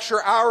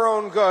 manufacture our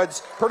own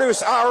goods,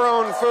 produce our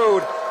own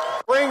food.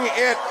 Bring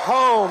it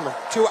home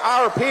to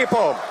our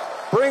people.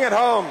 Bring it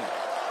home.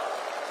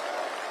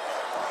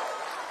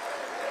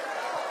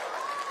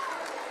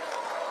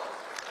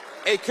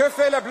 Et que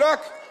fait le Bloc?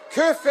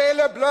 Que fait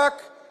le Bloc?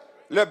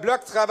 Le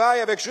Bloc travaille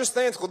avec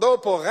Justin Trudeau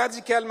pour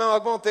radicalement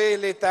augmenter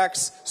les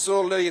taxes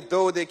sur le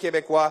dos des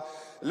Québécois.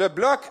 Le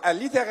Bloc a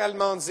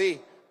littéralement dit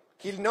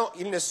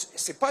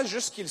c'est pas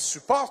juste qu'ils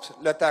supportent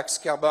la taxe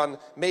carbone,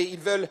 mais ils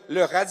veulent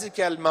le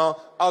radicalement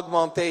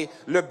augmenter.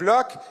 Le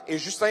Bloc et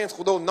Justin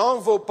Trudeau n'en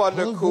vaut pas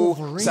le coup.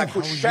 Ça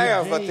coûte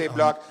cher voter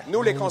Bloc.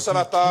 Nous, les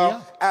conservateurs,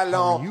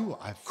 allons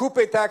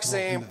couper taxes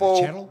et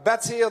impôts,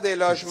 bâtir des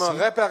logements,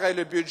 réparer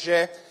le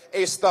budget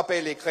et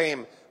stopper les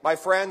crimes. My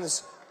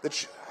friends,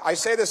 I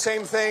say the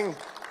same thing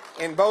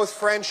in both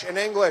French and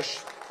English.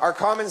 Our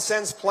common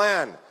sense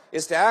plan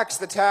is to axe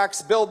the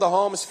tax, build the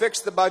homes, fix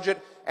the budget,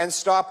 and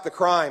stop the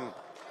crime.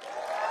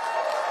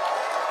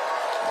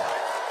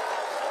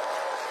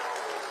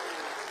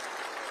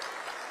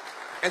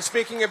 And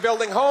speaking of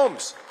building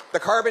homes, the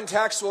carbon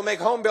tax will make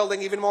home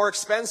building even more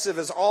expensive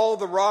as all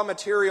the raw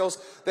materials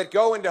that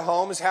go into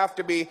homes have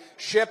to be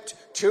shipped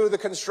to the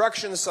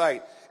construction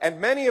site. And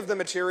many of the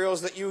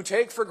materials that you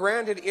take for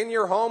granted in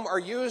your home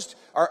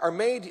are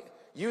made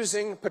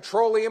using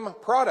petroleum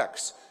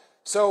products.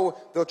 So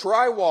the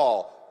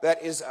drywall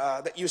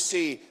that you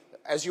see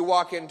as you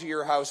walk into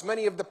your house,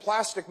 many of the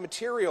plastic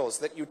materials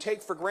that you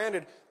take for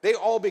granted, they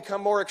all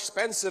become more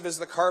expensive as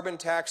the carbon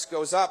tax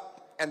goes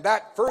up. And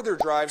that further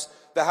drives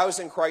the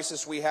housing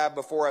crisis we have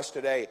before us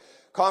today.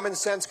 Common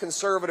sense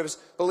conservatives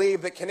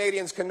believe that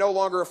Canadians can no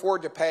longer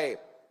afford to pay.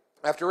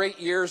 After 8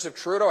 years of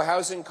Trudeau,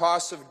 housing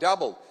costs have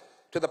doubled,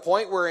 to the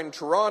point where in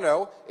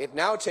Toronto, it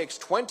now takes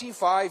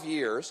 25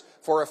 years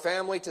for a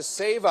family to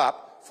save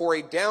up for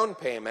a down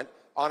payment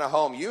on a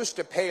home. Used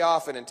to pay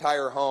off an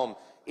entire home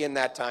in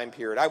that time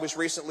period. I was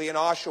recently in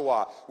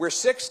Oshawa, where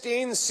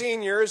 16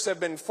 seniors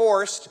have been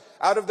forced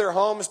out of their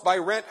homes by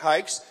rent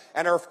hikes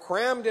and are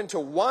crammed into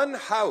one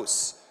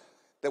house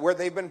where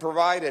they've been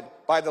provided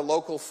by the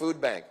local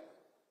food bank.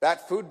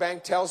 That food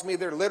bank tells me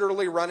they're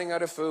literally running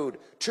out of food.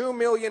 2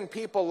 million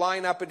people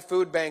line up at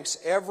food banks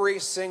every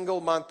single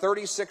month.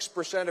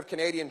 36% of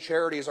Canadian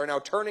charities are now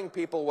turning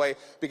people away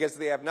because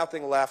they have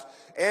nothing left.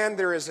 And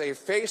there is a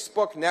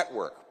Facebook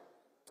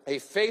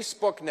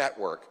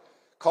network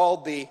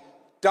called the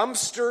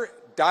Dumpster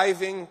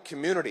Diving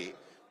Community,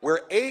 where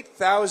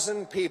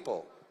 8,000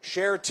 people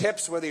share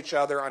tips with each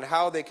other on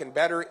how they can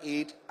better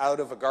eat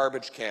out of a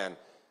garbage can.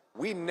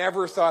 We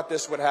never thought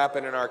this would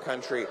happen in our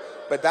country,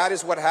 but that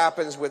is what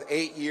happens with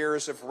 8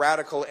 years of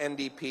radical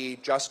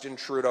NDP Justin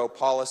Trudeau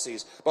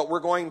policies. But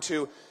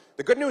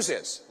the good news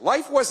is,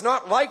 life was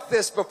not like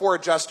this before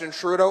Justin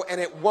Trudeau, and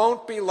it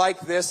won't be like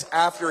this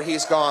after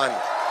he's gone.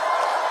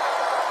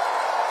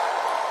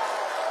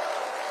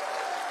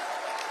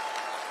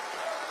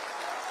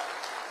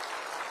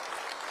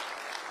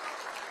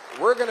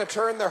 We're going to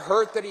turn the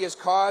hurt that he has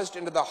caused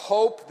into the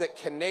hope that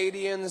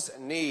Canadians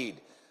need.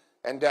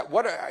 And I've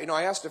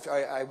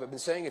been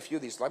saying a few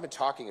of these. I've been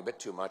talking a bit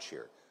too much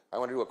here. I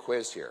want to do a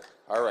quiz here.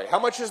 All right. How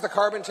much is the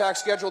carbon tax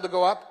scheduled to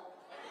go up?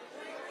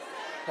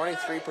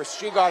 23%.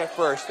 She got it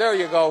first. There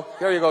you go.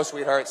 There you go,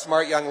 sweetheart.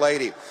 Smart young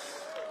lady.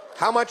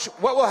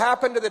 What will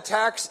happen to the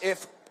tax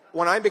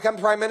when I become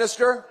Prime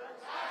Minister?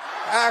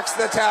 Axe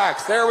the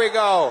tax. There we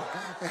go.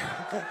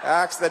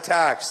 Axe the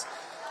tax.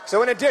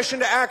 So in addition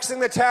to axing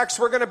the tax,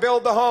 we're going to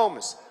build the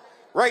homes.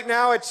 Right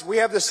now, we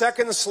have the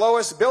second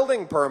slowest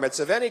building permits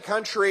of any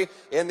country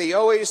in the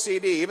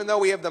OECD, even though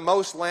we have the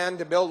most land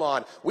to build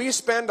on. We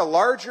spend a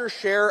larger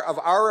share of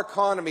our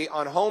economy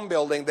on home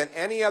building than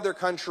any other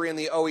country in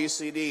the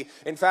OECD.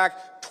 In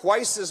fact,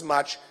 twice as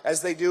much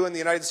as they do in the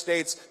United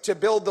States to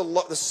build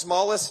the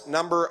smallest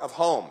number of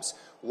homes.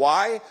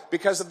 Why?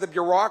 Because of the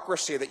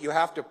bureaucracy that you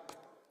have to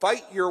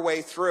fight your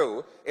way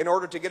through in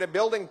order to get a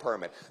building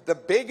permit. The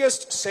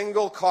biggest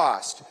single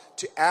cost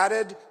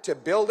added to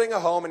building a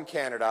home in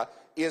Canada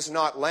is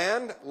not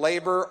land,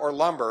 labor, or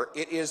lumber.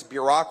 It is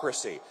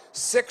bureaucracy.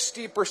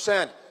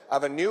 60%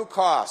 of a new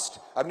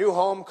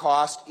home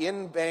cost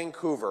in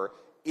Vancouver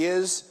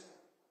is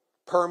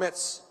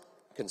permits,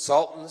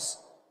 consultants,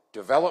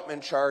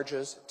 development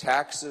charges,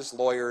 taxes,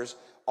 lawyers,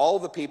 all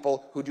the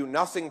people who do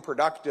nothing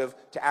productive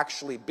to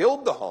actually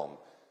build the home.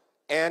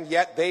 And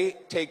yet they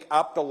take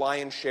up the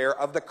lion's share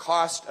of the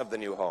cost of the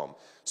new home.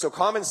 So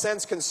common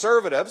sense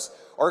conservatives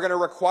are going to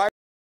require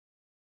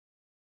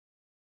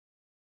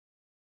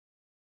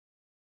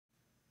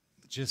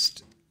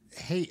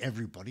hey,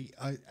 everybody,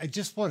 I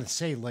just want to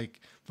say,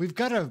 we've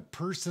got a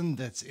person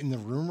that's in the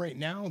room right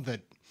now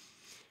that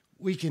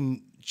we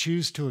can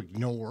choose to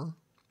ignore.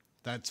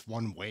 That's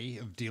one way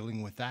of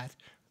dealing with that.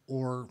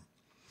 Or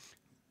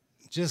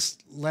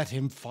just let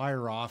him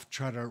fire off,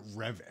 try to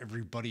rev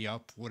everybody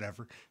up,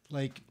 whatever.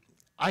 Like,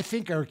 I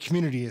think our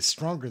community is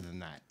stronger than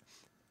that.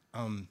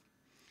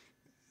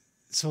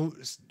 So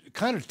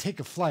kind of take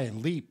a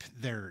flying leap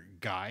there,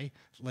 guy.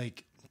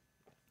 Like,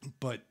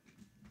 but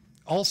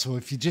also,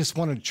 if you just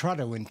want to try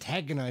to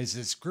antagonize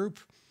this group,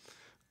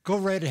 go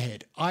right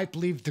ahead. I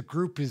believe the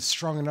group is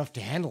strong enough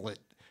to handle it,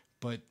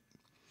 but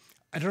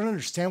I don't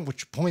understand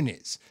what your point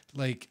is.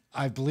 Like,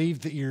 I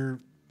believe that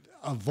you're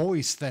a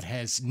voice that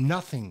has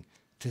nothing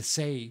to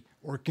say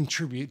or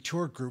contribute to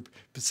our group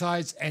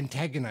besides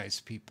antagonize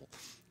people.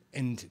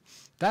 And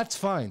that's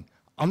fine.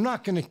 I'm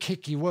not going to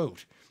kick you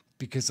out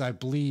because I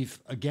believe,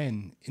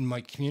 again, in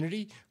my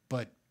community,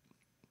 but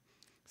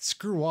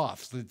screw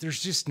off.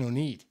 There's just no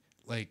need.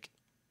 Like,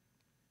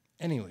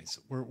 anyways,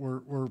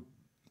 we're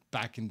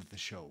back into the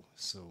show.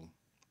 So,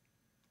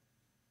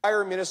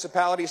 Higher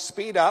municipalities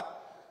speed up,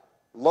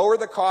 lower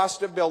the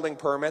cost of building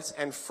permits,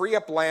 and free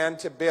up land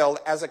to build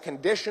as a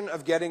condition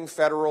of getting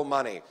federal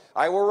money.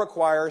 I will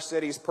require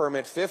cities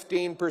permit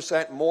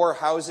 15% more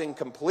housing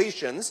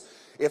completions.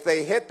 If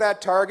they hit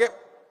that target,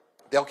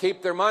 they'll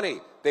keep their money.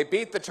 They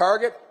beat the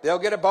target, they'll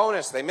get a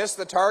bonus. They miss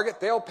the target,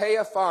 they'll pay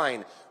a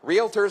fine.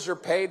 Realtors are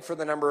paid for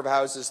the number of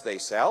houses they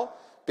sell.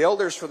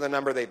 Builders for the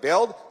number they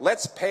build.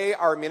 Let's pay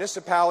our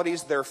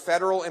municipalities their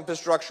federal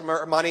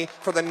infrastructure money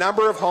for the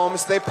number of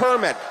homes they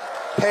permit.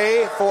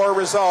 Pay for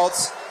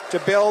results to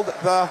build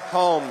the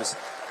homes.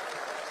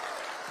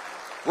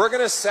 We're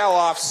going to sell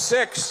off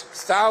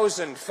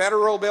 6,000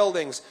 federal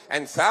buildings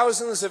and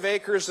thousands of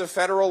acres of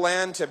federal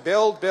land to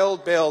build,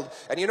 build, build.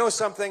 And you know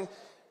something?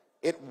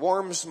 It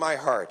warms my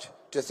heart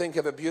to think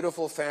of a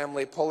beautiful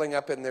family pulling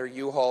up in their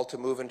U-Haul to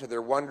move into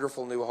their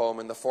wonderful new home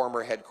in the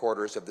former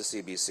headquarters of the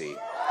CBC.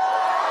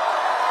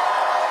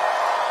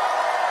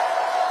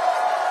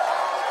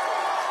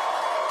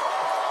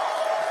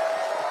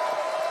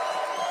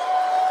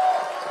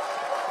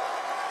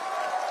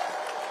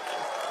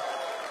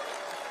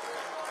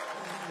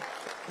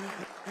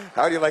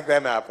 How do you like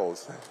them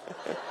apples?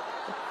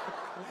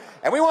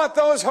 And we want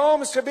those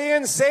homes to be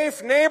in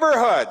safe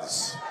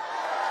neighborhoods.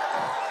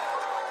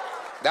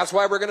 That's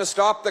why we're going to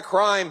stop the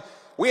crime.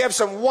 We have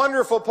some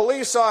wonderful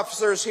police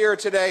officers here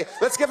today.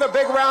 Let's give a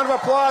big round of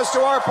applause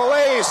to our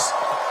police.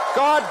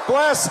 God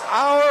bless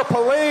our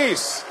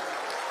police.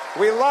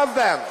 We love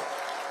them.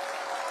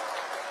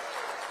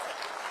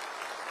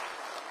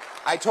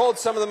 I told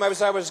some of them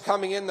as I was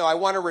coming in, though, I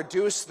want to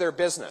reduce their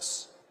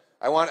business.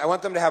 I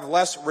want them to have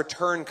less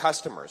return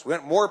customers. We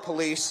want more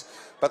police,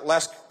 but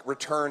less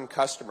return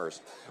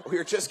customers.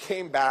 We just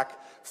came back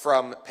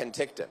from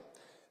Penticton.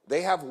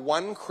 They have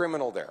one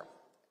criminal there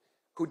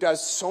who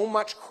does so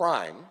much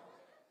crime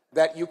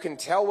that you can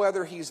tell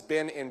whether he's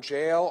been in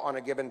jail on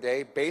a given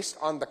day based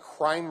on the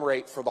crime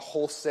rate for the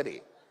whole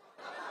city.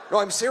 No,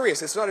 I'm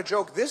serious. It's not a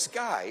joke. This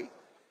guy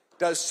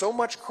does so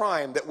much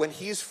crime that when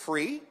he's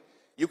free,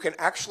 you can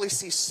actually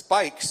see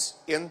spikes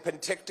in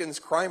Penticton's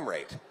crime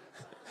rate.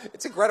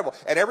 It's incredible.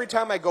 And every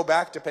time I go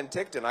back to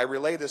Penticton, I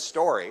relay this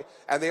story,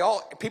 and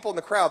people in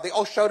the crowd, they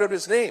all shout out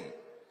his name.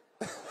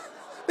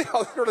 They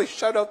all literally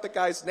shout out the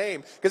guy's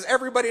name because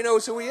everybody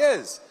knows who he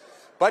is.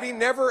 But he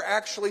never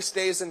actually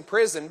stays in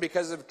prison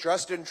because of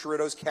Justin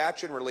Trudeau's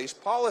catch and release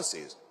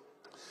policies.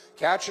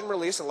 Catch and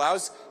release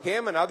allows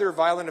him and other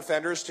violent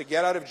offenders to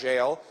get out of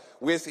jail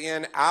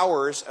within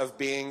hours of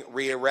being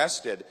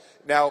rearrested.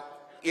 Now,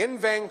 in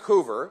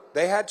Vancouver,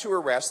 they had to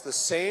arrest the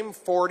same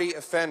 40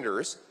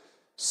 offenders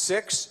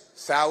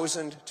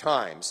 6,000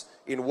 times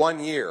in 1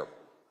 year.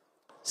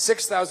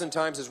 6,000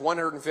 times is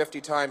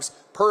 150 times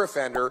per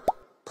offender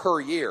per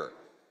year.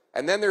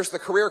 And then there's the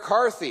career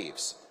car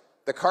thieves.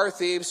 The car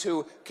thieves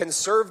who can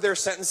serve their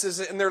sentences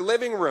in their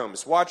living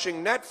rooms,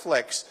 watching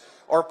Netflix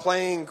or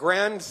playing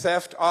Grand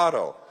Theft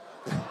Auto.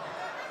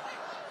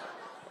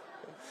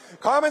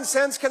 Common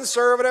sense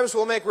conservatives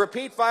will make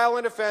repeat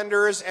violent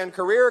offenders and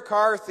career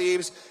car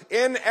thieves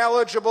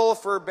ineligible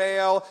for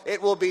bail.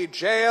 It will be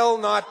jail,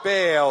 not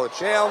bail.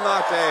 Jail,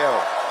 not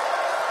bail.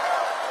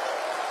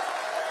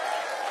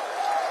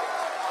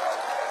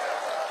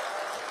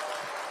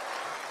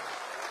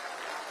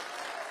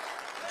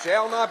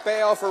 Jail, not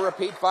bail for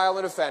repeat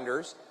violent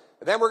offenders.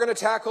 And then we're going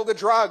to tackle the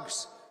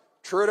drugs.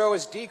 Trudeau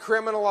has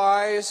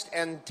decriminalized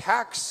and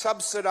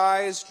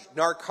tax-subsidized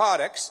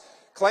narcotics,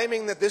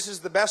 claiming that this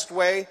is the best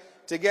way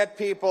to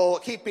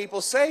keep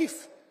people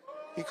safe.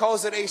 He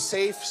calls it a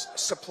safe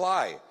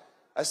supply.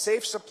 A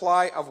safe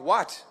supply of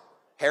what?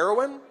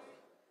 Heroin?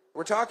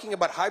 We're talking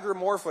about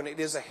hydromorphone.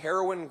 It is a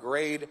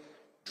heroin-grade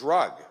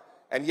drug,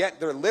 and yet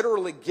they're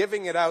literally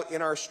giving it out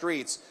in our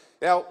streets.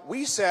 Now,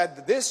 we said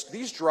that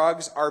these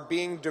drugs are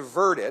being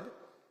diverted,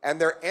 and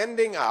they're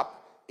ending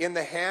up in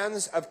the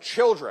hands of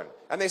children.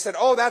 And they said,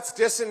 oh, that's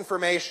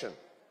disinformation.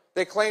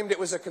 They claimed it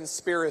was a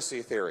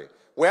conspiracy theory.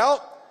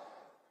 Well,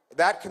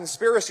 that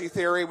conspiracy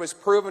theory was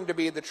proven to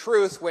be the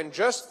truth when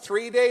just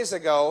 3 days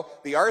ago,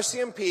 the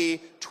RCMP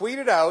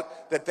tweeted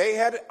out that they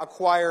had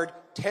acquired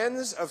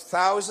tens of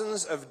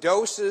thousands of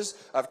doses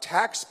of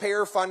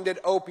taxpayer-funded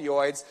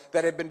opioids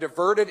that have been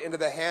diverted into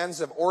the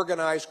hands of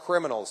organized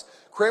criminals.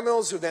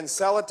 Criminals who then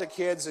sell it to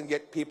kids and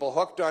get people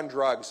hooked on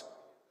drugs.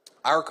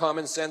 Our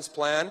common sense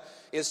plan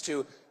is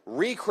to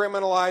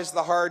recriminalize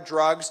the hard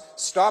drugs,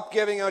 stop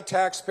giving out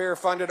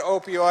taxpayer-funded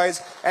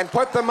opioids, and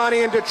put the money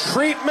into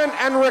treatment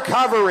and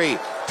recovery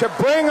to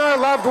bring our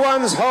loved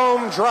ones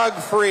home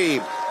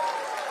drug-free.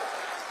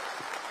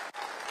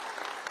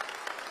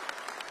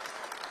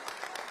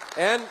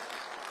 And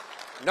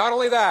not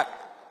only that,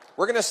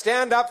 we're going to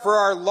stand up for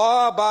our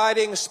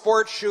law-abiding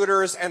sports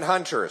shooters and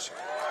hunters.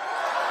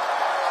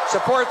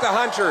 Support the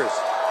hunters.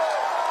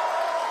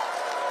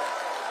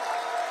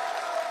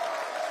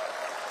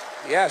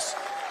 Yes.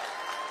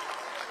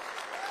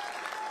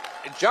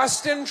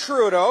 Justin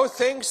Trudeau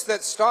thinks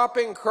that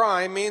stopping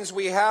crime means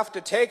we have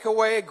to take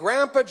away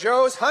Grandpa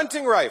Joe's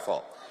hunting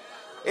rifle.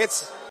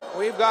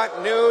 We've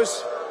got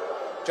news.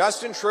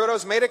 Justin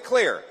Trudeau's made it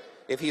clear.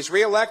 If he's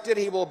re-elected,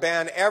 he will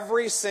ban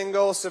every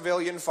single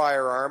civilian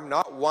firearm.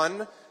 Not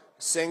one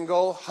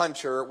single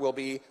hunter will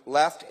be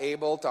left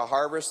able to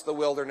harvest the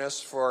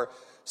wilderness for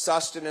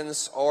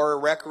sustenance or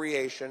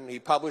recreation. He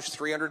published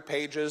 300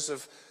 pages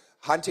of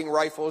hunting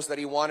rifles that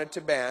he wanted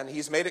to ban.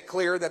 He's made it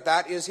clear that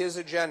that is his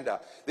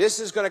agenda. This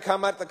is going to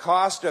come at the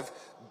cost of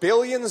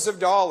billions of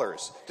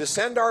dollars to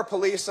send our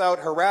police out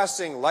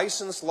harassing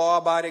licensed,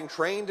 law-abiding,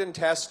 trained and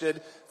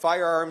tested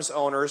firearms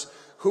owners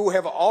who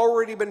have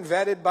already been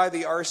vetted by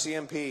the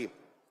RCMP.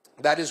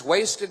 That is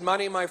wasted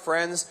money, my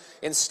friends.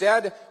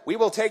 Instead, we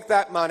will take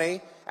that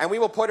money and we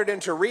will put it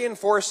into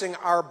reinforcing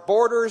our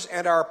borders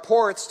and our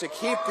ports to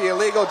keep the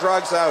illegal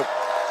drugs out.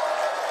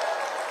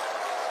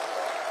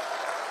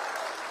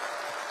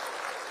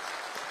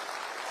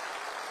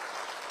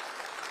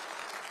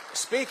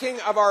 Speaking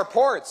of our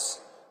ports,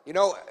 you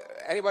know,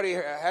 anybody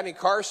had any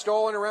cars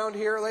stolen around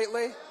here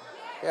lately?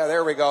 Yeah,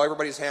 there we go.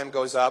 Everybody's hand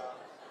goes up.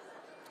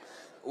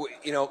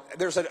 You know,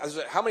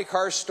 how many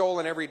cars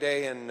stolen every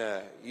day in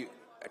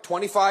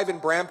 25 in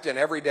Brampton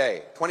every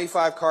day.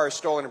 25 cars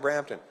stolen in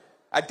Brampton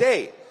a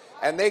day.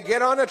 And they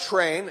get on a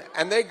train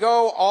and they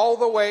go all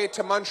the way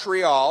to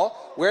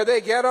Montreal, where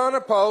they get on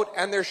a boat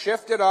and they're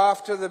shifted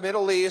off to the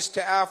Middle East,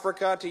 to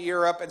Africa, to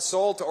Europe, and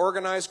sold to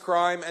organized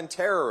crime and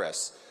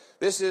terrorists.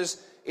 This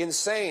is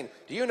insane.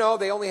 Do you know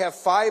they only have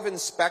 5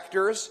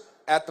 inspectors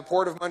at the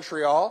Port of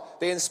Montreal?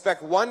 They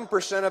inspect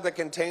 1% of the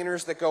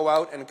containers that go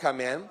out and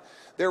come in.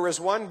 There was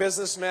one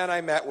businessman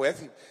I met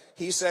with.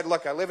 He said,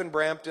 look, I live in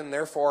Brampton,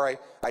 therefore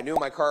I knew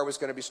my car was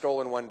going to be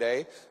stolen one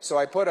day, so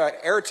I put an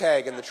air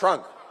tag in the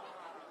trunk.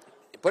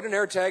 He put an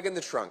air tag in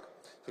the trunk.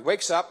 He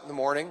wakes up in the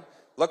morning,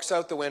 looks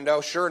out the window.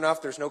 Sure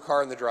enough, there's no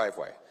car in the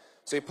driveway.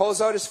 So he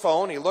pulls out his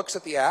phone, he looks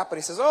at the app, and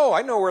he says, oh,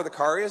 I know where the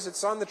car is.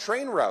 It's on the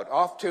train route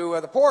off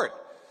to the port.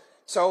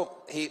 So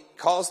he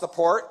calls the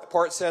port. The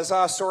port says,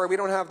 sorry, we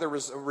don't have the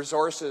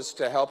resources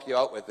to help you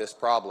out with this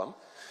problem.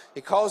 He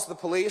calls the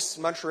police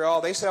in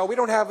Montreal. They say, oh, we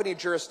don't have any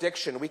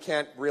jurisdiction. We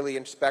can't really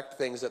inspect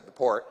things at the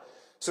port.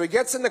 So he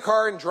gets in the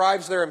car and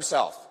drives there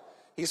himself.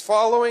 He's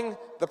following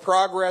the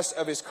progress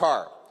of his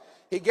car.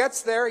 He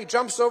gets there, he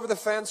jumps over the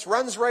fence,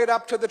 runs right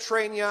up to the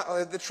train.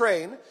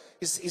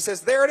 He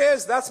says, there it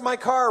is, that's my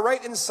car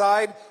right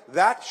inside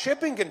that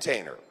shipping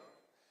container.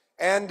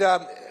 And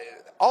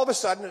all of a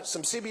sudden,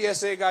 some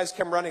CBSA guys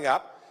come running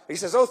up. He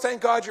says, oh,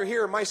 thank God you're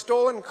here. My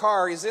stolen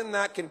car is in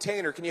that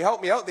container. Can you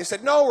help me out? They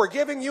said, no, we're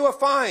giving you a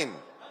fine.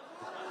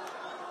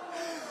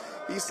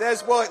 He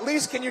says, well, at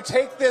least can you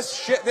take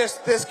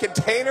this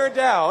container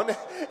down?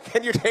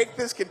 Can you take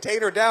this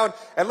container down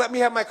and let me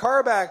have my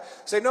car back?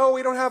 Say, no,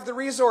 we don't have the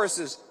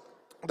resources.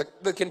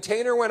 The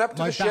container went up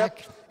to the ship.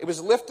 It was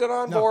lifted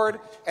on board,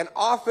 and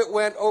off it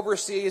went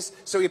overseas.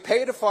 So he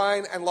paid a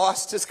fine and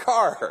lost his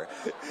car.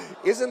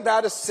 Isn't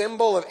that a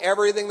symbol of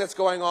everything that's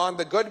going on?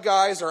 The good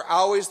guys are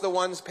always the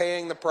ones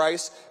paying the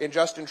price in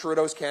Justin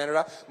Trudeau's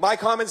Canada. My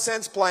common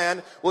sense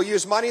plan will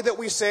use money that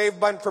we save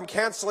from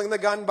canceling the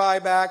gun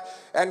buyback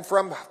and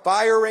from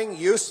firing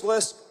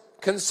useless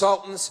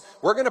consultants.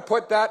 We're going to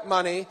put that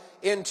money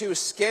into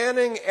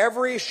scanning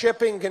every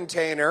shipping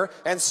container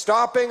and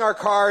stopping our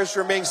cars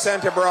from being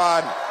sent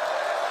abroad.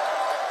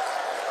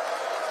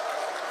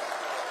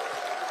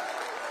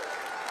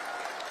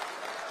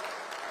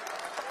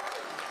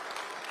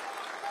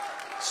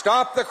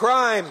 Stop the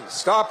crime.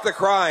 Stop the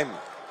crime.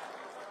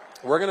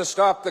 We're going to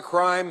stop the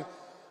crime.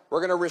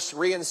 We're going to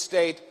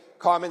reinstate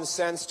common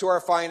sense to our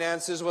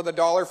finances with a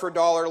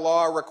dollar-for-dollar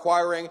law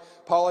requiring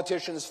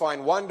politicians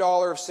find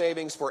 $1 of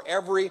savings for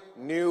every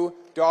new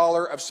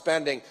dollar of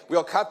spending.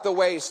 We'll cut the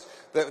waste.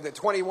 The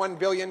 $21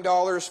 billion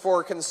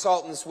for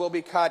consultants will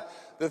be cut.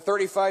 The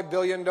 $35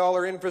 billion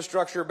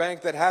infrastructure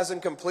bank that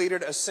hasn't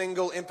completed a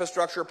single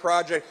infrastructure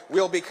project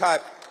will be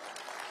cut.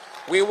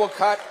 We will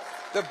cut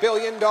the $1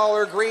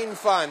 billion green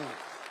fund.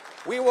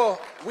 We will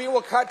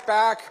cut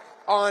back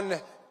on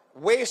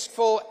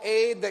wasteful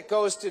aid that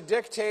goes to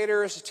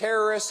dictators,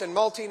 terrorists, and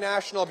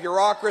multinational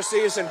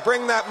bureaucracies and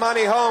bring that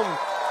money home.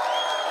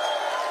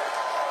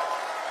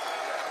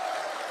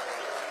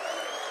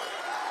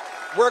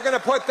 We're going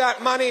to put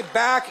that money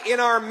back in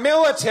our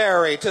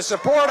military to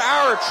support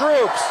our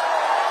troops.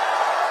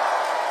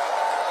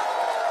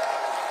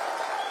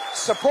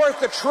 Support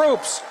the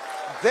troops.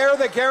 They're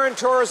the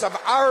guarantors of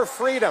our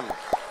freedom.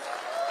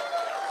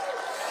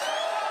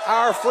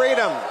 Our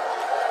freedom.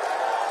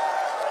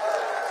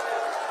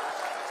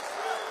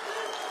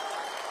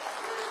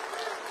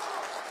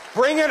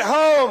 Bring it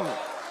home.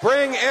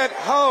 Bring it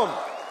home.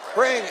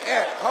 Bring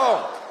it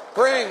home.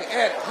 Bring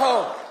it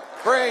home.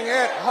 Bring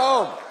it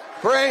home.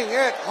 Bring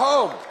it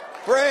home.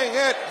 Bring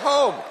it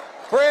home.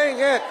 Bring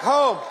it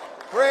home.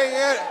 Bring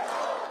it.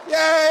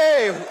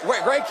 Yay!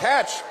 Great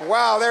catch.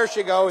 Wow, there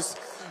she goes.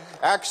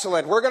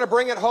 Excellent. We're going to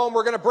bring it home.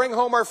 We're going to bring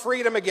home our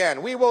freedom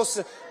again. We will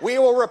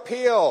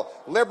repeal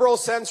liberal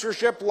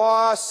censorship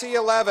law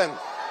C11.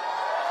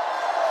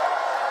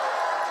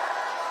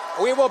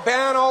 We will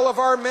ban all of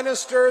our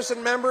ministers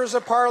and members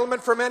of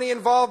parliament from any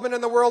involvement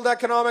in the World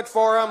Economic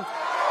Forum.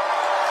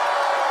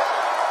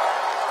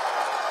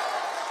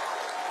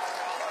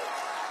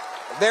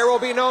 There will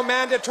be no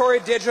mandatory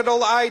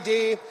digital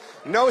ID,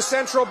 no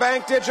central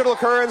bank digital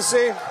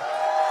currency.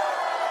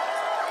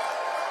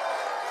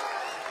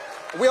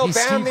 We'll Hey,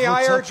 ban Steve, the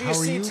what's up? How are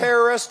IRGC you?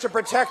 terrorists to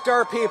protect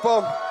our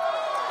people.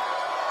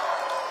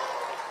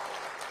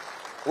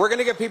 We're going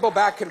to give people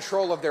back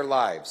control of their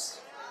lives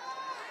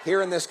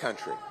here in this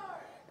country.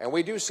 And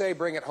we do say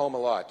bring it home a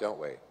lot, don't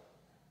we?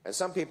 And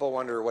some people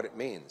wonder what it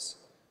means.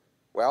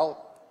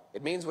 Well,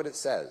 it means what it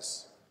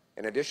says.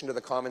 In addition to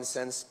the common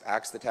sense,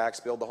 axe the tax,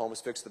 build the homes,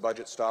 fix the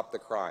budget, stop the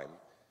crime.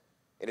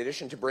 In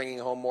addition to bringing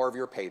home more of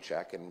your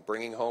paycheck and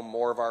bringing home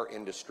more of our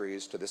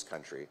industries to this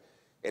country,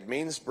 it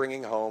means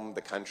bringing home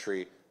the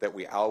country that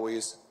we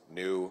always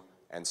knew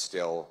and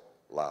still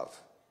love.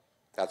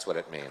 That's what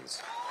it means.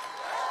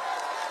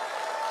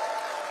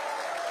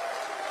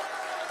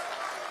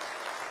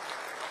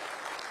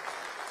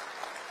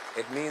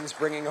 It means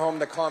bringing home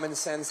the common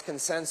sense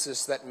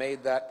consensus that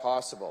made that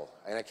possible.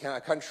 And a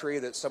country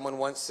that someone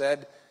once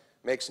said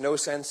makes no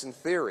sense in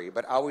theory,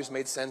 but always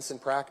made sense in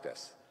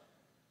practice.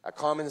 A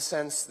common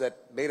sense that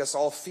made us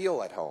all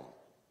feel at home.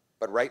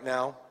 But right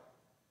now,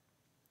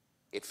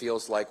 it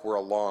feels like we're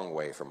a long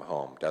way from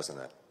home, doesn't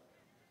it?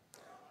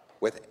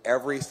 With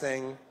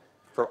everything,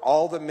 for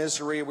all the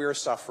misery we are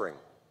suffering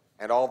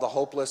and all the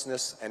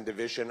hopelessness and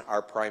division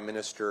our Prime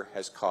Minister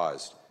has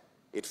caused,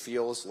 it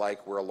feels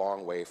like we're a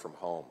long way from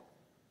home.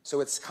 So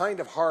it's kind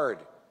of hard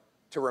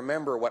to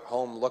remember what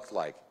home looked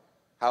like,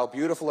 how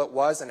beautiful it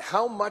was, and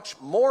how much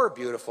more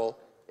beautiful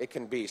it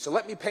can be. So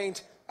let me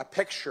paint a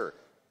picture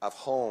of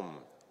home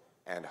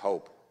and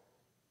hope.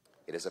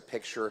 It is a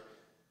picture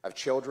of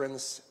children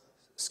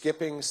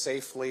skipping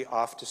safely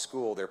off to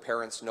school, their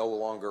parents no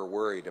longer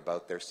worried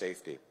about their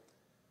safety.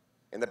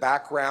 In the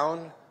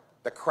background,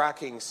 the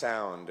cracking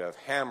sound of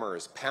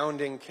hammers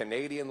pounding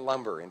Canadian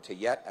lumber into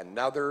yet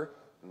another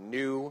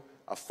new,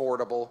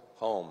 affordable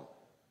home.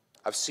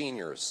 Of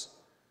seniors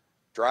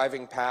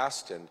driving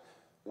past and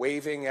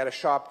waving at a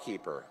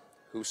shopkeeper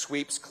who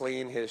sweeps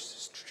clean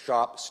his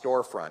shop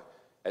storefront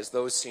as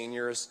those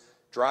seniors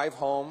drive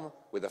home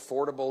with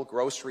affordable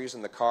groceries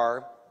in the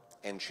car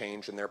and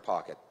change in their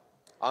pocket.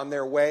 On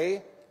their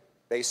way,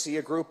 they see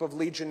a group of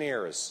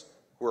Legionnaires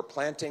who are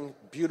planting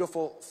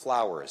beautiful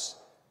flowers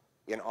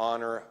in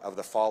honor of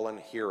the fallen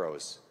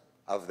heroes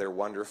of their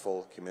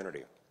wonderful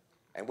community.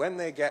 And when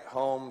they get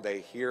home,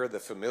 they hear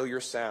the familiar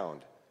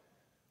sound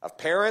of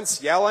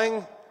parents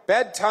yelling,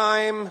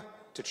 bedtime,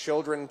 to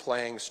children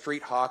playing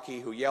street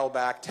hockey who yell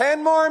back,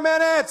 10 more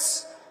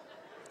minutes!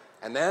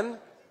 And then,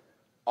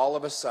 all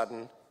of a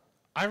sudden,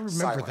 I remember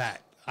silence.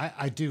 that.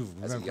 I do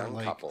remember. As a young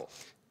like, couple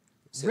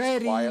sits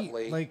ready,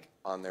 quietly like,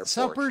 on their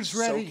supper's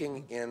porch, ready.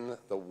 soaking in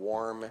the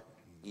warm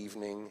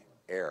evening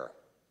air,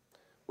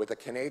 with a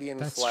Canadian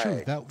That's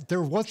flag true.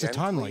 There was a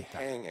time gently like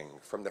that. hanging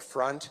from the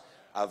front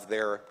of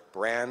their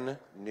brand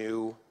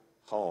new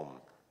home.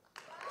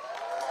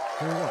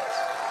 There was.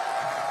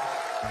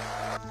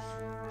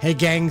 Hey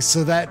gang,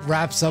 so that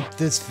wraps up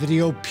this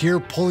video.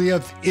 Pierre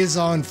Poilievre is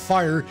on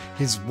fire.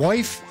 His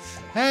wife,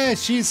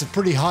 she's a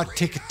pretty hot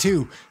ticket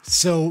too.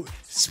 So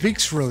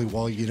speaks really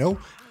well, you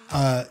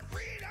know.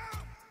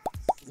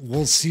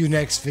 We'll see you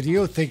next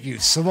video. Thank you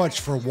so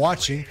much for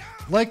watching.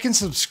 Like and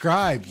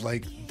subscribe.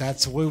 Like,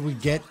 that's the way we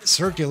get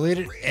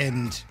circulated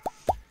and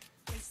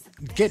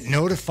get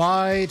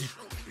notified.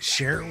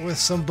 Share it with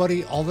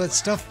somebody, all that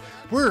stuff.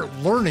 We're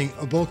learning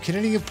about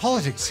Canadian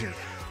politics here.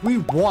 We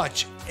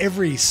watch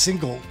every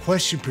single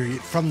question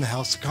period from the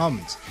House of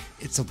Commons.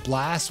 It's a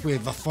blast. We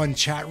have a fun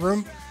chat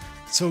room.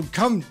 So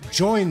come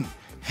join,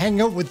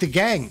 hang out with the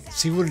gang,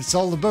 see what it's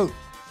all about.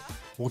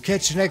 We'll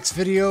catch you next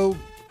video.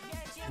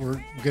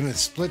 We're gonna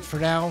split for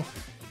now.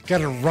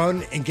 Gotta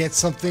run and get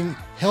something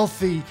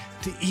healthy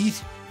to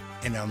eat,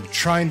 and I'm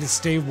trying to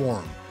stay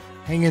warm.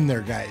 Hang in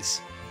there,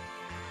 guys.